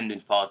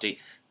Independence Party,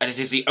 and it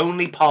is the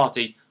only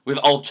party with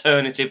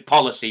alternative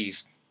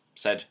policies,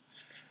 said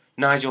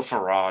Nigel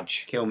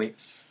Farage. Kill me.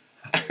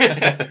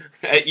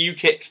 At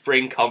UKIP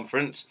Spring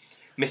Conference,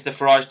 Mr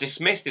Farage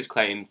dismissed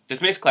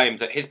claims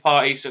that his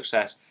party's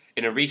success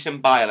in a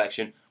recent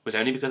by-election was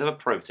only because of a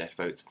protest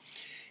vote.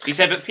 He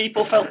said that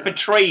people felt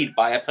betrayed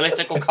by a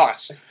political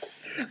class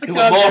who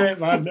were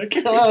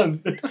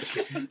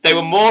they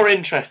were more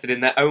interested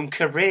in their own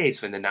careers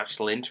than the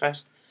national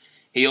interest.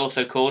 He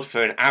also called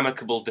for an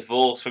amicable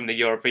divorce from the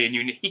European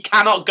Union. He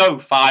cannot go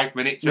 5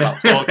 minutes without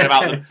talking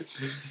about them.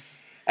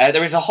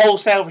 There is a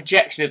wholesale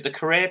rejection of the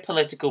career,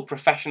 political,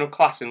 professional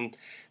class in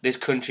this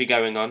country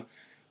going on.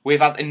 We've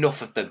had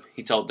enough of them,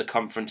 he told the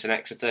conference in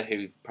Exeter,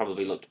 who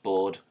probably looked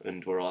bored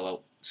and were all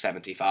about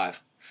 75.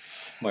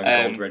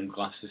 Wearing gold-rimmed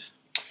glasses.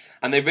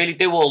 And they really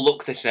do all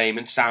look the same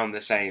and sound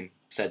the same,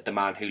 said the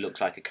man who looks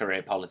like a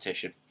career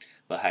politician.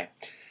 But hey,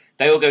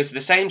 they all go to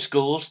the same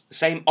schools, the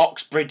same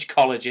Oxbridge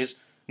colleges.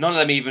 None of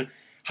them even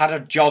had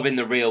a job in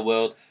the real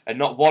world, and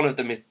not one of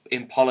them is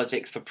in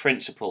politics for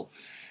principle.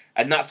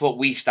 And that's what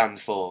we stand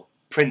for,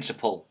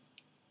 principle.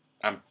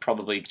 I'm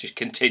probably just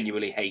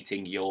continually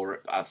hating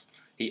Europe, as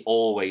he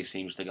always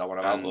seems to go on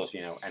about. And,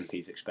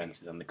 MP's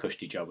expenses and the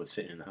cushy job of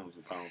sitting in the House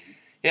of Parliament.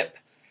 Yep.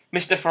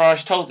 Mr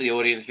Farage told the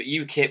audience that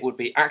UKIP would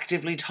be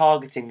actively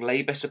targeting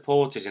Labour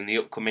supporters in the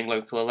upcoming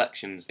local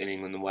elections in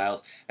England and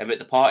Wales, and that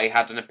the party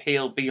had an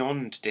appeal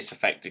beyond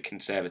disaffected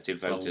Conservative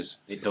voters.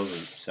 Well, it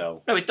doesn't,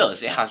 so... No, it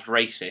does. It has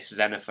racists,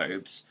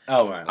 xenophobes,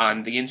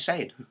 and the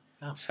insane.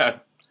 Oh. So,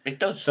 it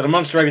does. So the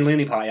Monster Raving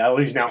Loony Party are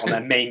losing out on their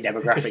main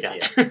demographic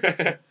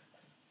here.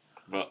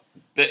 But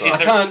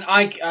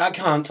I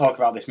can't talk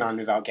about this man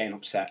without getting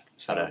upset.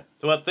 So. I know.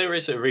 Well, there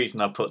is a reason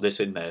I put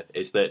this in there,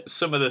 is that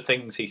some of the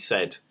things he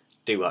said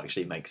do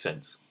actually make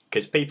sense.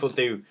 Because people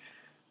do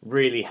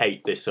really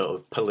hate this sort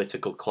of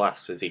political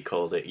class, as he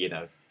called it,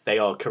 They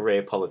are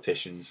career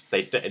politicians.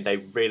 They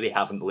really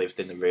haven't lived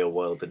in the real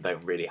world and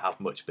don't really have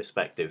much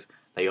perspective.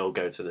 They all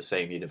go to the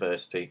same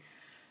university.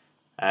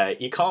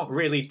 You can't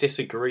really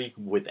disagree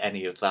with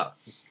any of that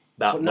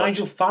But much.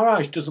 Nigel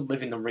Farage doesn't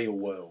live in the real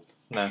world.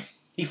 No.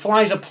 He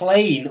flies a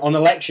plane on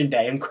election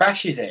day and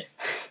crashes it.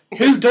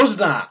 Who does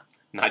that?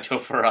 Nigel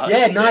Farage.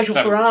 Yeah, Nigel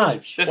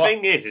Farage. The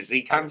thing is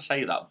he can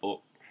say that,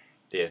 but...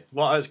 Yeah.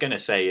 What I was going to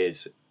say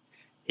is,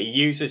 he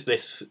uses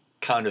this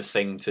kind of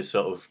thing to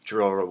sort of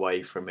draw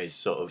away from his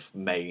sort of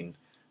main,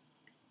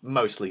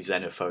 mostly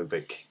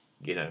xenophobic,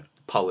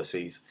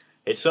 policies.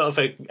 It's sort of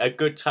a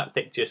good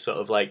tactic, just sort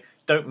of like,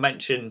 don't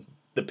mention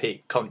the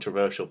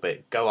controversial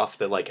bit. Go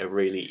after like a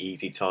really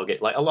easy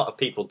target. Like a lot of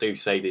people do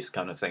say these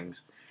kind of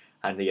things,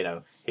 and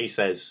he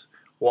says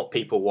what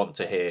people want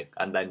to hear,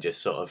 and then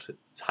just sort of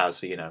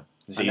has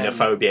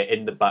xenophobia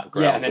in the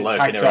background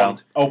lurking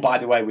around. Oh, by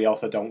the way, we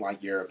also don't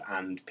like Europe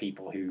and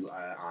people who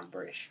aren't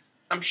British.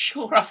 I'm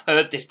sure I've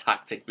heard this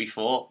tactic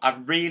before.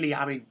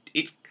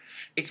 It's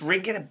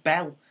ringing a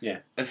bell. Yeah.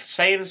 Of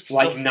saying stuff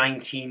like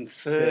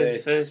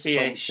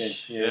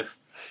 1930-ish. Yeah.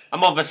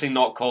 I'm obviously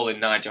not calling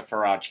Nigel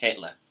Farage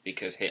Hitler,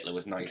 because Hitler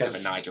was nicer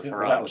than Nigel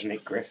Farage. That was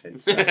Nick Griffin.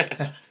 So.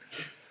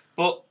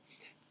 But,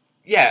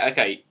 yeah,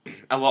 okay,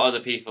 a lot of the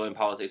people in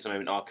politics at the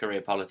moment are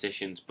career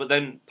politicians, but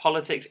then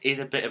politics is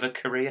a bit of a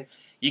career.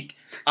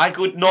 I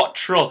could not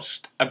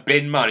trust a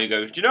bin man who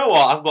goes, do you know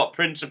what, I've got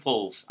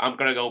principles, I'm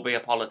going to go be a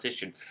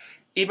politician.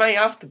 He may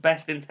have the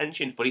best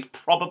intentions, but he's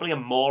probably a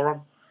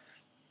moron.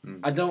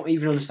 I don't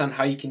even understand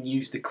how you can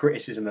use the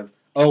criticism of,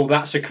 oh,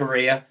 that's a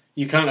career,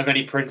 you can't have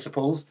any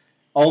principles.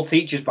 All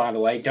teachers, by the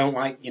way, don't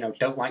like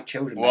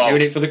children. Whoa. They're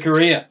doing it for the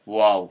career.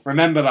 Whoa.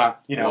 Remember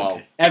that.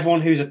 Whoa.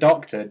 Everyone who's a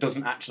doctor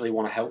doesn't actually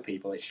want to help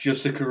people. It's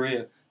just a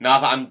career. Now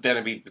that I'm going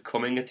to be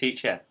becoming a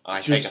teacher, I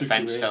take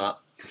offence to that.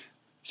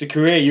 It's a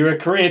career. You're a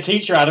career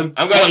teacher, Adam.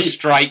 I'm going on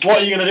strike.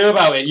 What are you going to do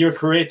about it? You're a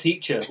career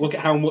teacher. Look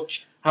at how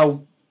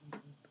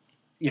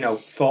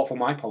thoughtful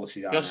my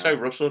policies are. You're so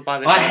rustled by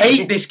this. I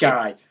hate this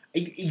guy.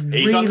 He's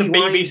really on the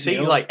winds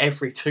BBC like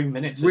every 2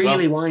 minutes.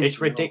 Really as well. winds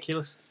It's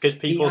ridiculous because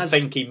people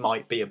think he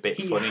might be a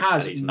bit funny. He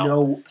has but he's not.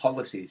 no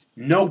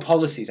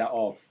policies at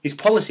all. His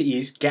policy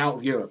is get out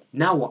of Europe.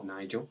 Now what,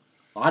 Nigel?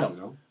 I don't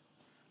know.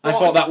 I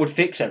thought that would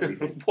fix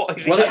everything. What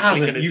is Well, he it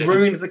hasn't. actually You've gonna do?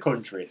 ruined the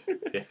country.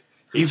 Yeah.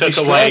 You've took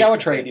destroyed away our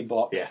trading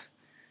bloc. Yeah.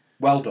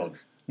 Well done.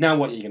 Now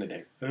what are you going to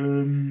do?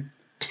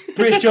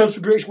 British jobs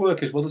for British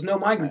workers. Well, there's no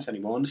migrants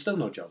anymore, and there's still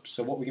no jobs.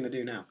 So what are we going to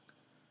do now?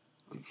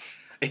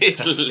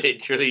 It's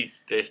literally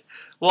just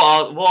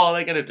what are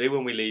they going to do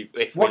when we leave?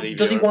 If we leave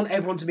Does he Europe? want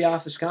everyone to be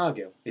Arthur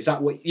Scargill? Is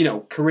that what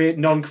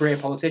non-career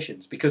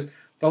politicians? Because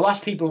the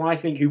last people I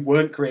think who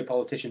weren't career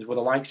politicians were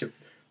the likes of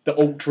the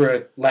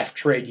ultra left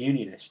trade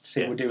unionists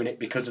who were doing it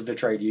because of the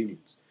trade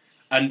unions,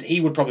 and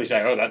he would probably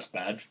say, "Oh, that's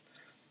bad.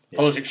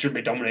 Politics shouldn't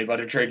be dominated by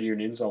the trade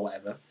unions or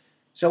whatever."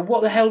 So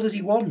what the hell does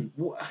he want?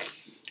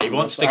 He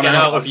wants to get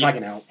out of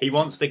He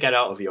wants to get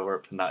out of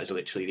Europe, and that is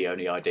literally the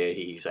only idea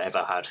he's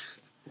ever had.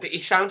 But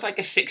he sounds like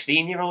a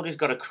 16-year-old who's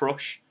got a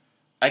crush.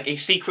 Like, he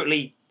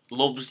secretly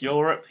loves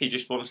Europe. He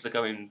just wants to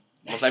go in.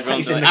 Wants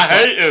everyone to I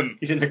hate him.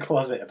 He's in the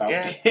closet about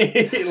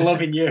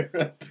loving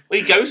Europe. Well,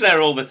 he goes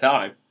there all the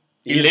time.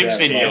 He lives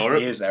in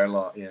Europe. He is there a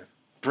lot, yeah.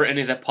 Britain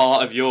is a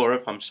part of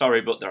Europe. I'm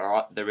sorry, but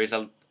there is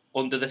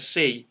under the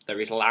sea,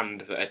 there is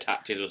land that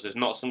attaches us. There's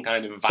not some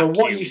kind of vacuum.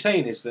 So what you're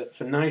saying is that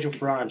for Nigel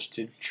Farage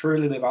to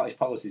truly live out his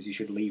policies, he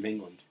should leave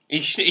England.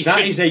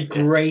 That is a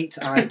great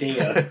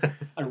idea,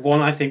 and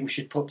one I think we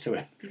should put to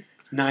him.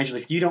 Nigel,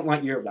 if you don't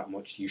like Europe that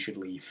much, you should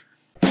leave.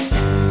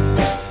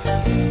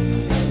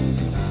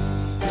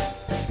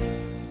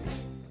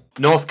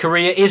 North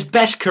Korea is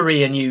best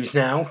Korea news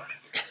now.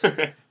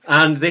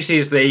 And this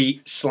is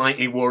the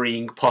slightly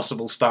worrying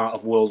possible start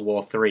of World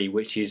War III,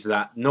 which is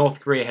that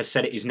North Korea has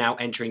said it is now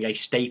entering a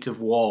state of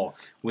war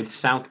with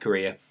South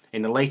Korea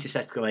in the latest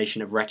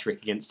escalation of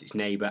rhetoric against its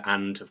neighbour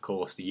and, of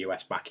course, the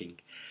US backing.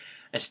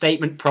 A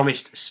statement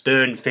promised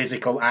stern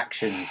physical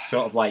actions,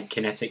 sort of like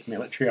kinetic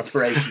military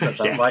operations, that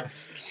sounds like,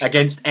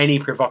 against any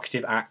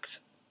provocative act.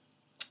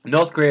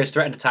 North Korea has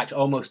threatened attacks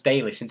almost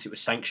daily since it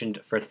was sanctioned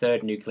for a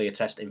third nuclear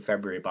test in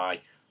February by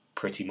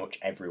pretty much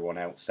everyone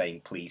else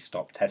saying, please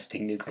stop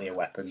testing nuclear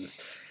weapons.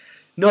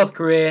 North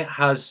Korea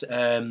has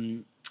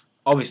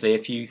obviously a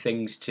few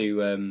things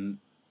to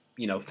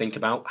think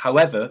about.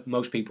 However,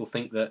 most people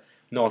think that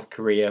North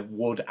Korea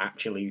would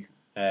actually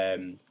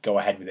go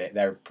ahead with it.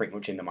 They're pretty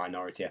much in the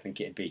minority. I think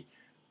it'd be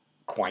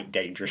quite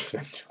dangerous for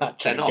them to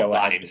actually go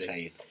ahead with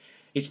it.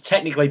 It's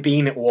technically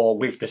been at war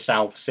with the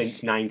South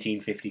since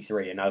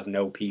 1953 and has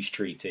no peace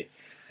treaty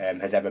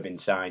has ever been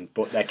signed.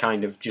 But they're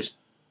kind of just,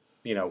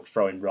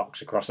 throwing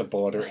rocks across a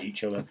border at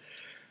each other.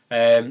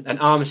 An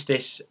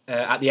armistice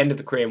at the end of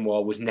the Korean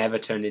War was never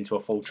turned into a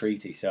full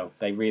treaty, so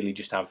they really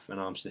just have an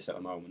armistice at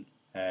the moment.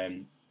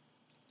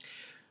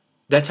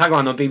 Their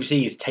tagline on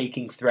BBC is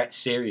taking threats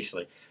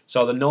seriously.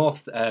 So the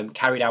North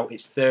carried out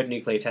its third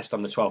nuclear test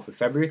on the 12th of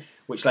February,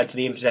 which led to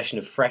the imposition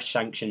of fresh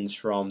sanctions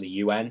from the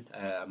UN,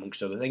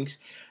 amongst other things.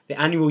 The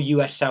annual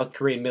US-South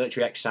Korean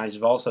military exercises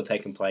have also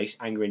taken place,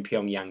 angering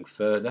Pyongyang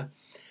further.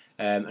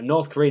 A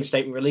North Korean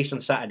statement released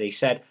on Saturday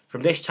said,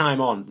 from this time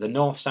on, the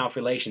North-South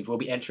relations will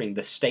be entering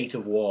the state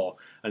of war,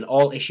 and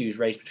all issues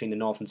raised between the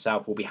North and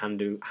South will be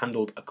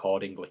handled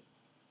accordingly.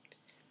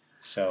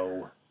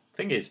 So...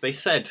 Thing is, they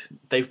said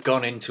they've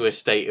gone into a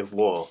state of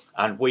war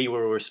and we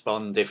will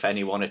respond if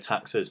anyone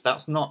attacks us.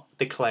 That's not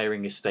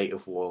declaring a state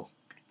of war.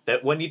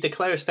 That when you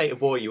declare a state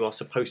of war, you are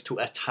supposed to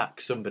attack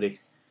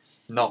somebody,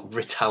 not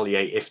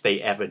retaliate if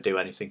they ever do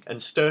anything.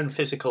 And stern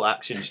physical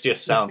actions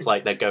just sounds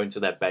like they're going to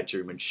their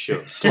bedroom and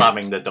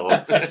slamming the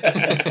door.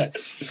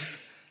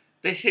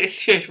 This is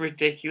just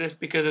ridiculous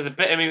because there's a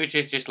bit of me which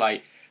is just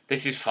like,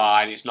 this is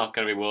fine, it's not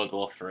going to be World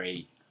War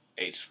III,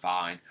 it's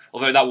fine.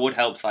 Although that would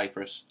help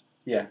Cyprus.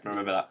 Yeah.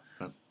 Remember that.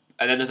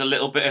 And then there's a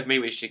little bit of me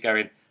which is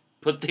going,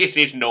 but this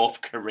is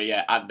North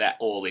Korea and they're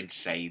all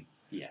insane.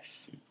 Yes.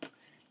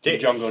 Kim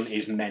Jong-un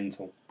is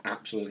mental.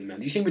 Absolutely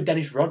mental. You seen with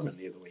Dennis Rodman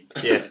the other week?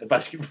 Yeah. The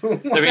basketball.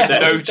 There is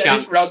no chance.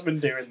 Dennis Rodman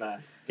doing that.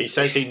 He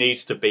says he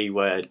needs to be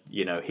where,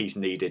 he's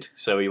needed.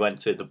 So he went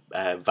to the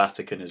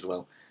Vatican as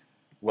well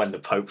when the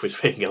Pope was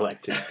being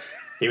elected.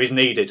 He was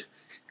needed.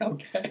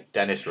 Okay.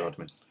 Dennis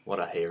Rodman. What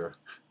a hero.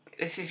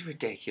 This is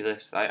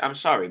ridiculous. I'm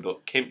sorry, but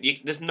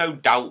there's no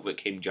doubt that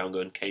Kim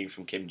Jong-un came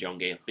from Kim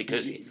Jong-il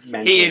because he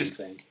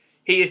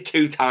is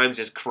 2 times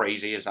as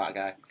crazy as that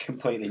guy.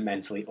 Completely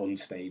mentally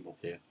unstable.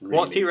 Yeah. Really.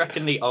 What do you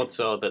reckon the odds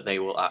are that they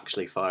will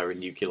actually fire a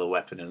nuclear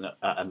weapon at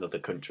another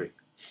country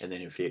in the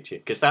near future?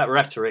 Because that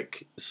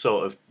rhetoric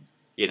sort of,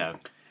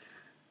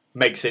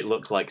 makes it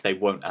look like they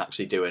won't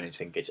actually do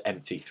anything. It's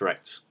empty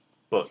threats.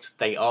 But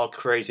they are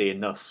crazy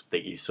enough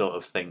that you sort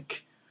of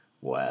think,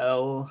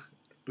 well...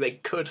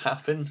 It could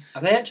happen.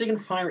 Are they actually going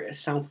to fire it at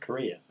South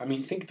Korea? I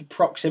mean, think of the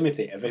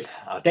proximity of if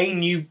they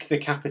nuke the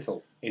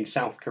capital in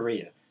South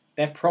Korea.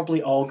 They're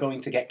probably all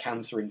going to get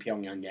cancer in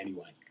Pyongyang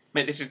anyway.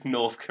 Mate, this is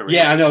North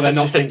Korea. Yeah, I know, they're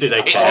not thinking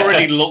It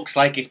already looks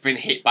like it's been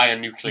hit by a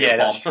nuclear bomb.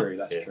 Yeah, that's true,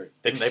 that's true.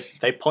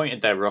 They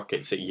pointed their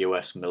rockets at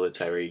US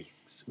military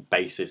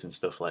bases and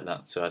stuff like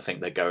that, so I think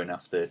they're going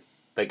after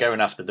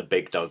the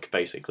big dog,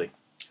 basically.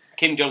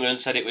 Kim Jong-un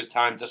said it was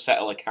time to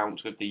settle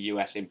accounts with the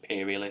US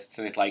imperialists,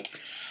 and it's like,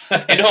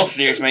 in all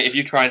seriousness, mate, if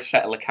you try and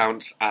settle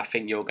accounts, I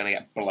think you're going to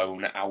get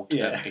blown out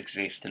of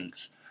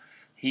existence.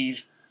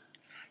 He's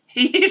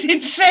He is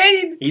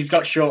insane. He's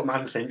got short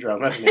man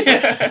syndrome, hasn't he?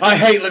 I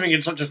hate living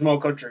in such a small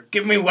country.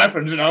 Give me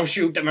weapons and I'll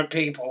shoot them at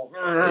people.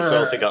 He's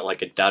also got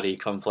like a daddy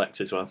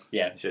complex as well.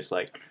 Yeah. It's just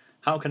like,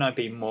 how can I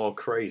be more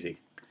crazy?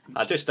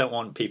 I just don't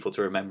want people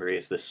to remember he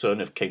is the son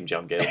of Kim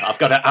Jong-il. I've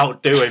got to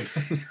outdo him.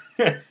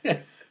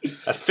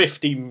 A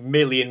 50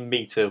 million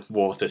metre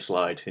water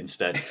slide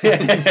instead.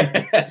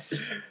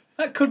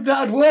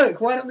 That'd work.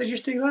 Why don't they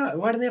just do that?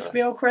 Why do they have to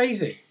be all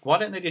crazy? Why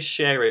don't they just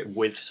share it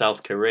with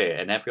South Korea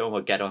and everyone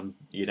would get on,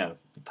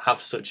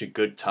 have such a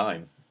good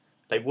time?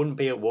 They wouldn't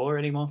be at war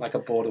anymore. Like a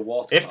border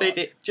water. If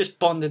they just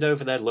bonded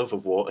over their love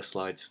of water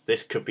slides,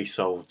 this could be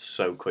solved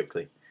so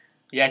quickly.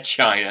 Yeah,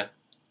 China.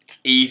 It's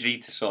easy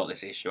to sort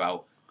this issue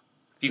out.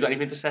 Have you got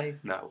anything to say?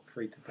 No.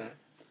 Free to bet.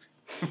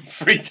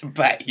 Free to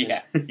bet,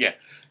 yeah. Yeah.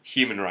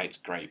 Human rights,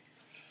 great.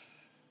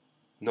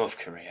 North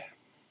Korea.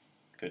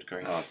 Good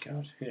grief. Oh,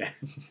 God. Yeah.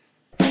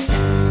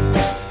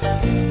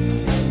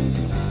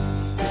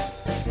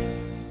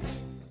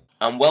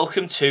 And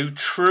welcome to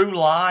True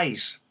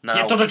Lies. Now,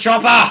 Get to the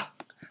chopper!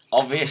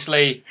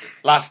 obviously,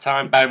 last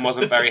time Ben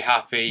wasn't very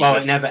happy. Well,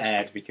 it never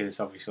aired because,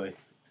 obviously,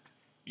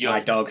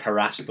 my dog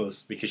harassed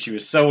us because she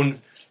was so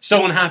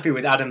unhappy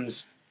with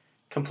Adam's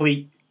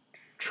complete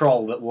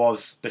troll that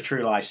was the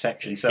True Lies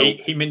section. So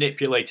He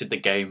manipulated the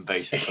game,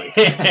 basically.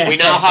 we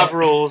now have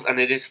rules and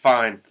it is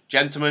fine.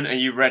 Gentlemen, are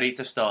you ready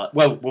to start?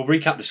 Well, we'll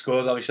recap the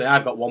scores. Obviously,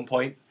 I've got 1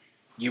 point.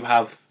 You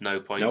have No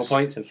points. no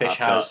points, and Fish I've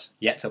got- has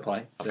yet to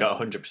play. I've got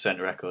 100%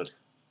 record.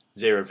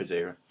 0 for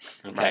 0.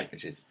 Okay,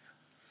 Which is,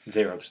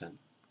 0%.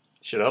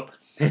 shut up.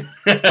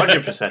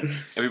 100%.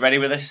 Are we ready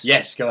with this?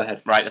 Yes, go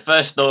ahead. Right, the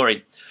first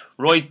story.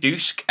 Roy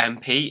Dusk,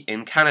 MP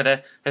in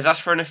Canada, has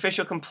asked for an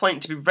official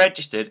complaint to be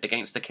registered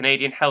against the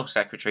Canadian Health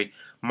Secretary,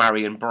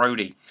 Marion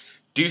Brodie.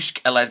 Dusk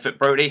alleged that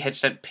Brodie had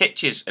sent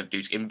pictures of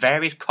Dusk in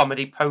various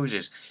comedy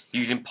poses,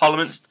 using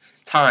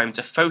Parliament's time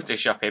to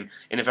Photoshop him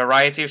in a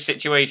variety of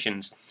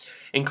situations,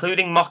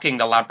 including mocking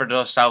the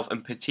Labrador South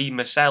and Petit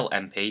Marcel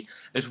MP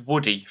as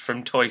Woody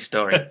from Toy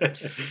Story.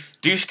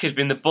 Dusk has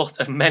been the butt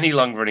of many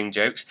long-running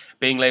jokes,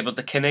 being labelled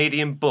the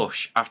Canadian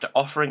Bush after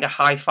offering a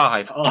high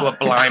five to a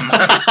blind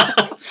man.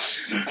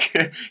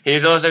 He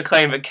has also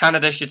claimed that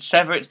Canada should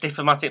sever its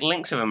diplomatic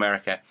links with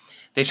America.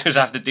 This was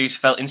after Dusk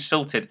felt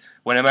insulted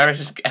when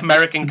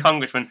American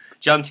Congressman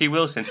John T.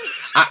 Wilson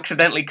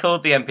accidentally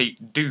called the MP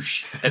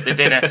douche at the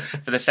dinner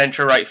for the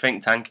centre-right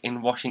think tank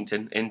in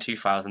Washington in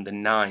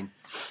 2009.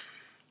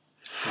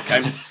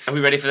 Okay, are we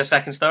ready for the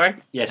second story?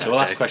 Yeah, so we'll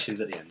Okay. ask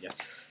questions at the end, yeah.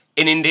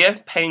 In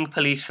India, paying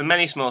police for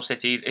many small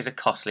cities is a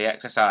costly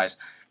exercise.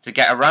 To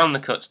get around the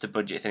cuts to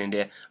budgets in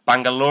India,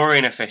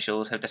 Bangalorean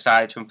officials have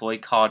decided to employ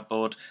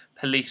cardboard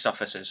police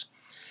officers.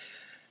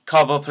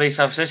 Cardboard police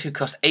officers who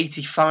cost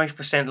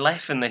 85%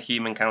 less than their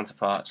human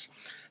counterparts.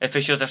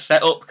 Officials have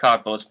set up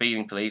cardboard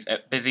speeding police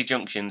at busy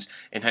junctions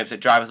in hopes that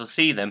drivers will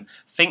see them,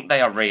 think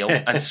they are real,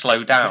 and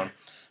slow down.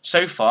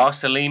 So far,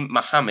 Salim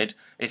Mohammed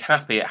is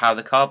happy at how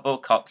the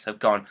cardboard cops have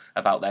gone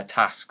about their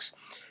tasks.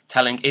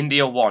 Telling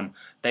India One,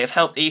 they have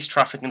helped ease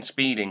traffic and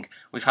speeding.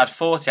 We've had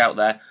 40 out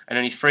there, and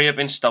only 3 have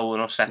been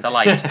stolen or set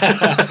alight.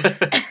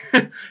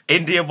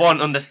 India One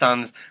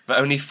understands that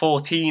only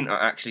 14 are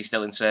actually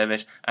still in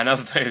service, and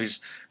of those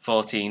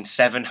 14,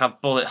 7 have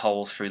bullet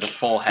holes through the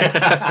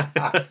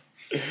forehead.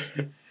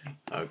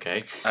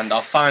 Okay. And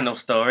our final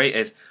story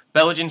is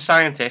Belgian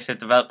scientists have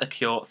developed a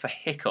cure for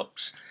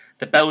hiccups.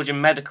 The Belgian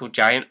medical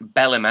giant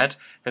Belemed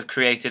have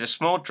created a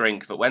small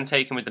drink that, when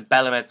taken with the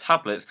Belemed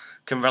tablets,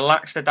 can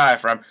relax the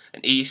diaphragm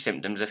and ease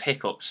symptoms of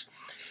hiccups.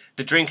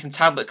 The drink and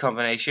tablet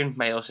combination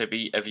may also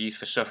be of use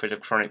for sufferers of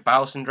chronic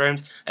bowel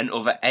syndromes and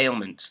other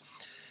ailments.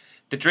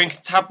 The drink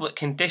and tablet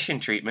condition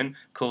treatment,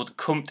 called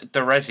Comte de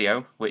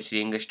Rezio, which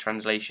the English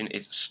translation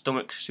is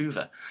stomach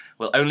soother,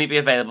 will only be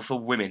available for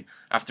women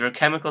after a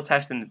chemical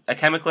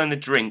in the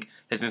drink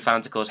has been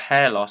found to cause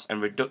hair loss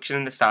and reduction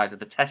in the size of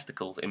the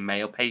testicles in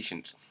male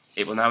patients.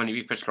 It will now only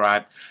be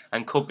prescribed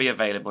and could be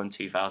available in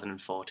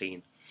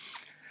 2014.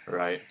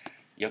 Right.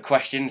 Your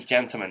questions,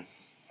 gentlemen.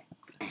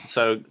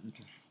 So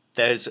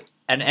there's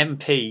an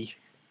MP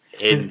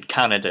in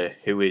Canada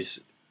who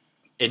is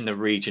in the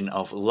region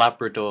of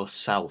Labrador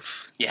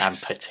South Yes.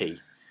 and Petit.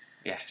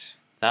 Yes.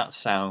 That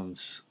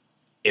sounds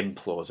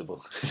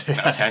implausible.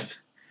 Okay.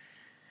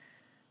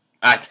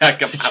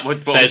 What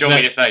would There's you want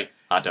me no- to say?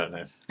 I don't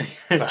know.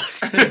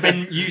 They've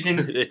been using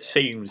It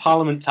seems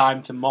Parliament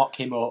time to mock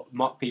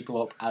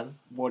people up as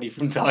Woody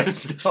from Toy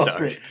Story.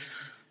 Story.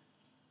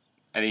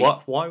 And he-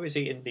 What? Why was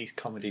he in these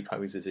comedy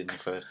poses in the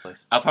first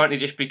place? Apparently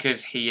just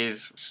because he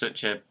is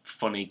such a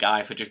funny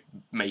guy for just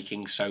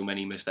making so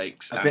many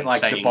mistakes. A and bit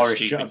like saying a bit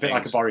stupid like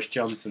a things. Boris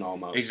Johnson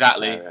almost.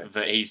 Exactly, Right.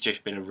 that he's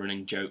just been a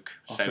running joke.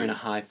 Offering So, a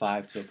high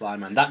five to a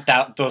blind man. That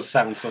does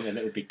sound something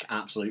that would be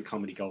absolute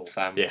comedy gold.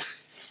 Sam, Yeah.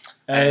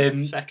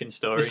 Second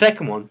story. The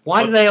second one.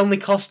 Why do they only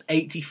cost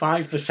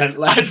 85% I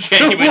less?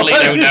 genuinely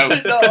don't know.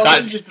 Not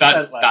That's 100%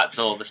 less. that's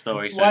all the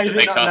story. So Why is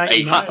they it not cost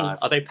 99? 85.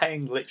 Are they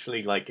paying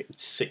literally like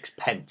 6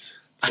 pence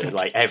to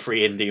like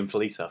every Indian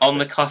police officer? On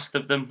the cost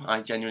of them,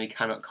 I genuinely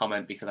cannot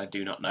comment because I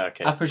do not know.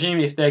 Okay. I presume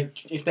if they're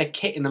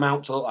kitting them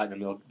out to look like them,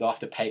 they'll have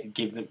to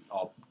give them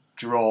or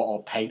draw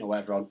or paint or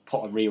whatever, or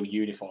put a real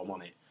uniform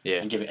on it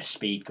Yeah. and give it a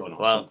speed gun or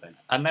Well, something.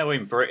 I know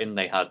in Britain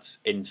they had,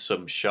 in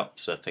some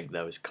shops, I think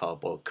there was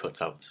cardboard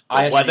cutouts.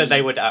 I But whether actually-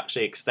 they would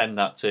actually extend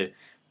that to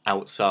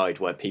outside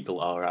where people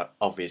are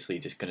obviously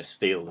just going to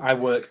steal them. I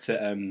worked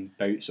at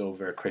Boots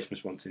over a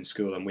Christmas once in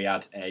school, and we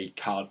had a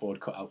cardboard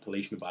cutout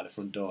policeman by the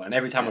front door. And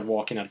every time I'd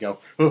walk in, I'd go,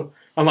 "Oh!"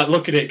 I'm like,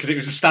 look at it, because it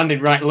was standing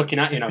right looking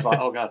at you, and I was like,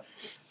 oh god.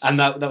 And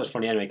that was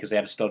funny anyway, because they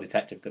had a store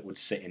detective that would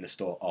sit in the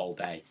store all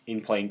day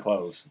in plain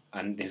clothes,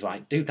 and he's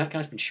like, dude, that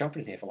guy's been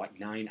shopping here for like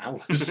 9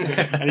 hours,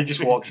 and he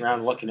just walks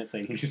around looking at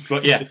things.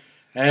 But yeah,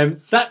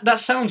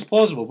 that sounds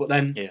plausible, but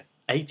then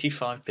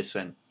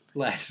 85%.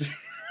 less.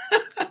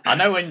 I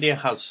know India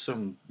has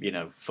some,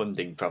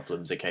 funding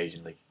problems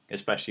occasionally,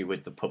 especially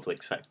with the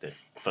public sector,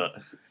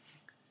 but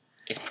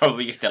It's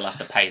probably you still have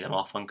to pay them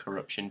off on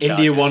corruption charges.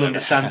 India 1 so-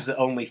 understands that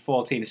only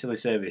 14 are still in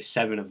service,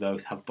 7 of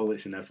those have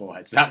bullets in their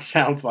foreheads. That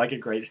sounds like a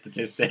great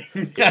statistic.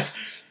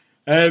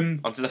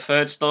 On to the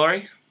third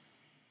story.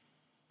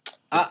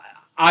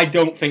 I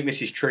don't think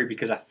this is true,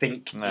 because I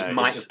think No, it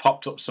might it's- have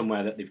popped up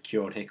somewhere that they've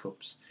cured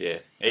hiccups. yeah,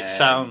 it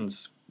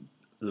sounds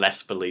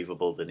less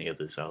believable than the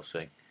others, I'll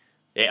say.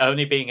 It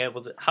only being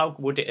able to... How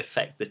would it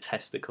affect the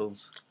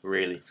testicles,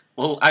 really?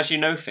 Well, as you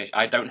know, Fish,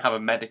 I don't have a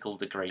medical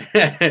degree,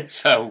 A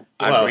so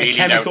I Well, really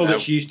chemical don't know.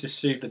 that's used to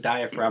soothe the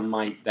diaphragm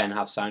might then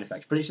have side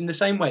effects. But it's in the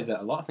same way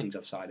that a lot of things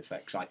have side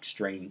effects, like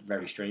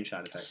very strange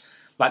side effects.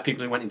 Like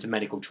people who went into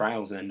medical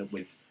trials and end up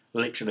with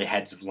literally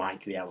heads of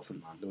like the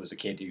Elephant Man. There was a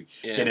kid who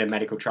did a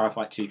medical trial for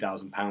like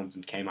 £2,000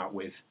 and came out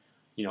with,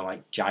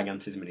 like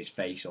gigantism in his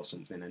face or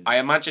something. And I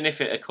imagine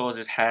if it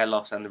causes hair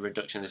loss and the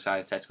reduction of the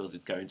size of testicles,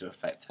 it's going to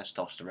affect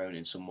testosterone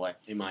in some way.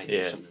 it might do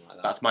Yeah. something like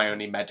that. That's my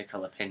only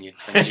medical opinion.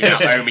 And you now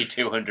owe me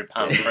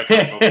 £200 for a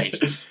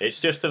consultation. It's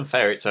just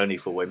unfair it's only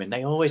for women.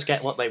 They always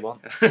get what they want.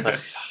 Like,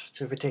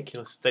 it's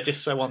ridiculous. They're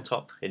just so on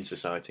top in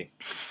society.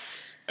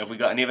 Have we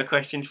got any other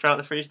questions throughout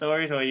the three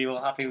stories, or are you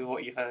all happy with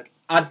what you've heard?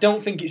 I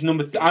don't think it's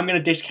number. I'm going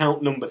to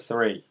discount number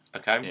 3.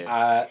 Okay.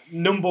 Yeah.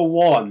 Number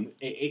 1,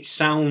 it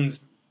sounds.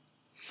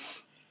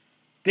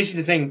 This is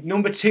the thing.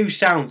 Number 2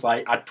 sounds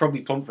like I'd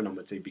probably plump for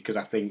number 2, because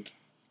I think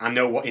I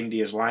know what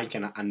India's like,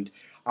 and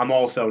I'm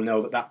also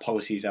know that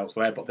policy is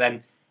elsewhere. But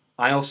then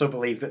I also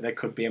believe that there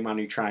could be a man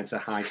who tried to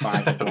high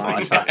five a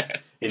blind man.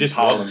 You in just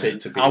Parliament. want it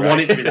to be I right. want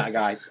it to be that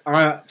guy.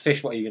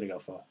 Fish, what are you going to go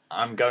for?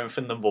 I'm going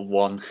for number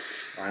 1.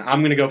 Right,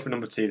 I'm going to go for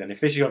number 2 then. If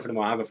Fish is going for number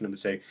 1, I'll go for number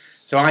 2.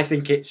 So I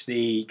think it's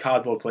the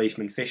cardboard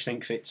policeman. Fish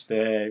thinks it's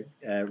the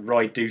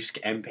Roy Dusk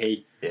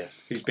MP. Yeah.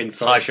 Who's been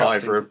High photoshopped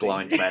fiver into of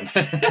blind things.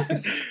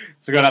 men.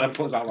 So go ahead and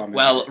put that one.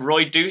 Well,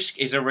 Roy Dusk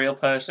is a real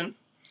person,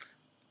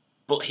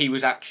 but he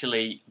was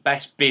actually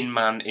best bin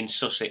man in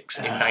Sussex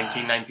in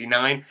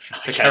 1999.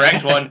 The Okay.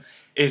 correct one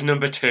is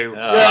number 2.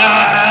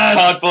 Ah.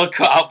 Cardboard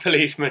cutout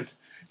policeman.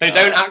 They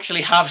don't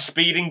actually have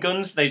speeding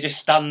guns, they just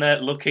stand there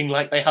looking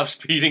like they have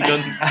speeding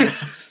guns.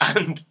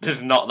 And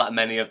there's not that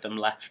many of them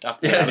left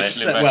after the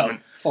initial well,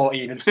 investment.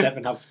 14 and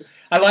 7 have.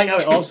 I like how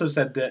it also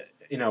said that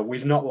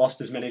we've not lost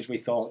as many as we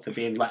thought to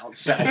being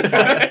set on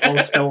fire or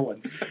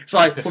stolen. It's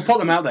like we'll put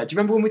them out there. Do you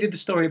remember when we did the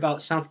story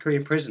about South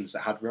Korean prisons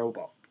that had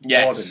robot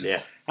wardens?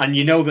 Yeah. And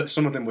you know that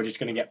some of them were just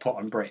going to get put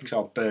on bricks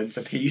or burnt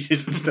to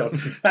pieces and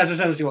stuff. That's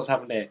essentially what's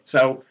happened here.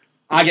 So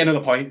I get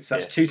another point. So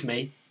that's 2 to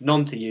me,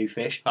 none to you,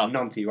 Fish. Oh,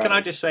 None to you. Can Adam.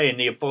 I just say, in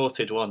the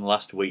aborted one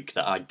last week,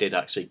 that I did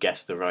actually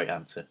guess the right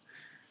answer?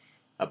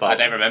 I About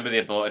don't remember the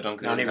aborted one.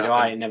 'cause No, it neither didn't do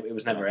I. happen. It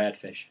was never aired,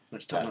 Fish.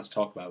 Let's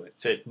talk about it.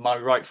 So my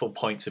rightful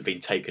points have been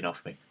taken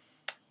off me.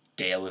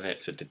 Deal with it.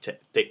 It's a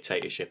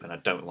dictatorship, and I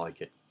don't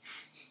like it.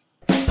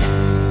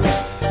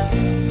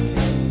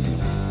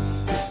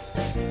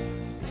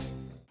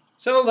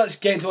 So let's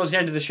get towards the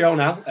end of the show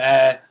now.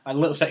 A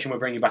little section we're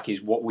bringing back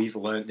is what we've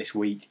learnt this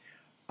week.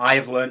 I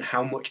have learnt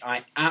how much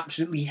I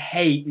absolutely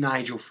hate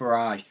Nigel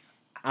Farage.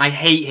 I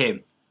hate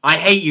him. I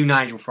hate you,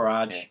 Nigel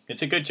Farage. Yeah.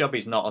 It's a good job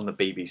he's not on the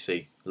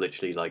BBC,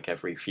 literally like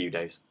every few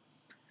days.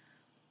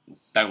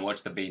 Don't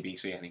watch the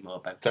BBC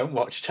anymore, Ben. Don't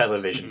watch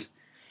television.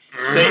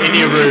 Sit in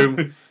your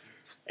room,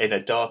 in a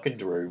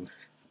darkened room,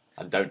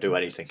 and don't do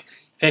anything.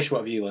 Fish, what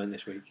have you learnt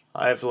this week?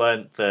 I have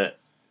learnt that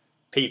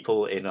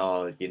people in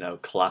our,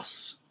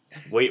 class,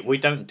 we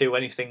don't do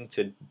anything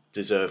to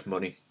deserve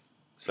money.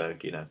 So,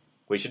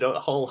 we should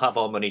all have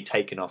our money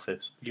taken off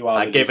us You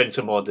are and given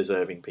to more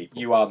deserving people.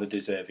 You are the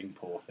deserving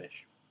poor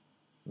fish.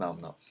 No, I'm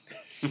not.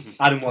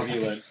 Adam, what have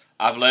you learnt?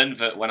 I've learned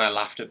that when I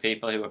laughed at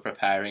people who were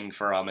preparing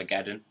for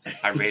Armageddon,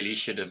 I really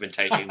should have been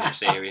taking them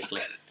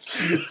seriously.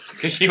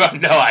 Because you have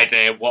no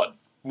idea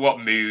what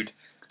mood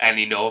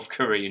any North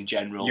Korean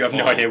general You have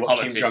no or idea what Kim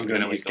politician's Jong-un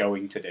gonna is wake up.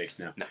 going to do.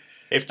 No.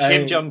 If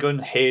Kim Jong-un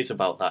hears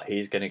about that,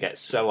 he's going to get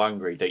so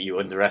angry that you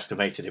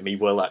underestimated him, he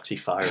will actually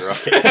fire a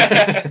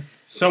rocket.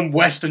 Some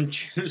Western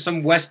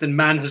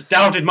man has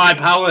doubted my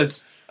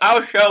powers.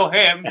 I'll show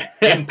him.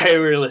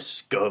 Imperialist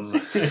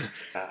scum.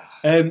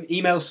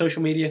 Email,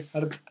 social media,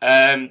 Adam.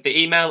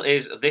 The email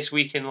is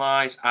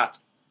thisweekinlies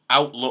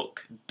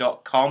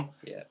outlook.com.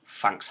 Yeah.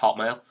 Thanks,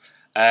 Hotmail.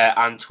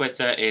 And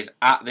Twitter is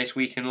at This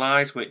Week in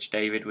Lies, which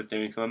David was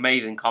doing some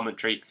amazing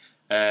commentary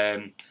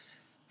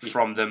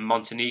from the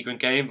Montenegrin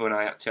game when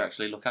I had to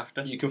actually look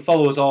after. You can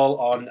follow us all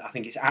on, I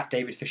think it's at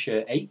David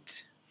Fisher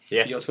 8.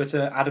 Yeah. Your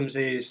Twitter. Adam's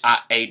is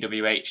At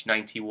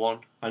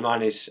AWH91. and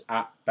mine is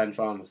at Ben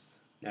Farmouth.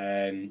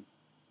 You're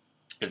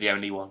the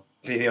only one.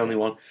 The only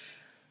one.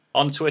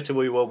 On Twitter,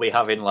 we will be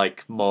having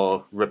like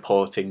more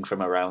reporting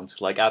from around.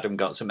 Like Adam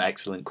got some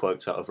excellent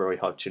quotes out of Roy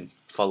Hodgson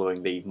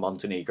following the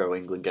Montenegro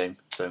England game.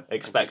 So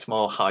expect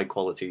more high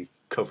quality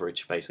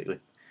coverage, basically.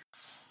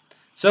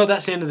 So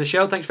that's the end of the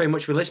show. Thanks very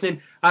much for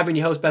listening. I've been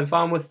your host, Ben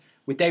Farmouth,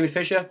 with David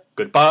Fisher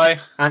Goodbye.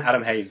 and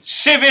Adam Haynes.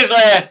 See you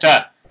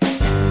later!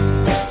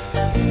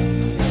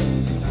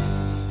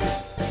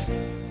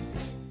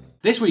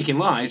 This Week in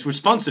Lies was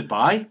sponsored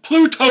by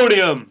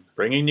Plutonium!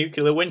 Bringing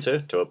nuclear winter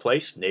to a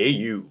place near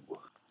you.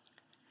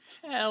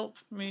 Help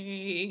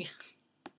me.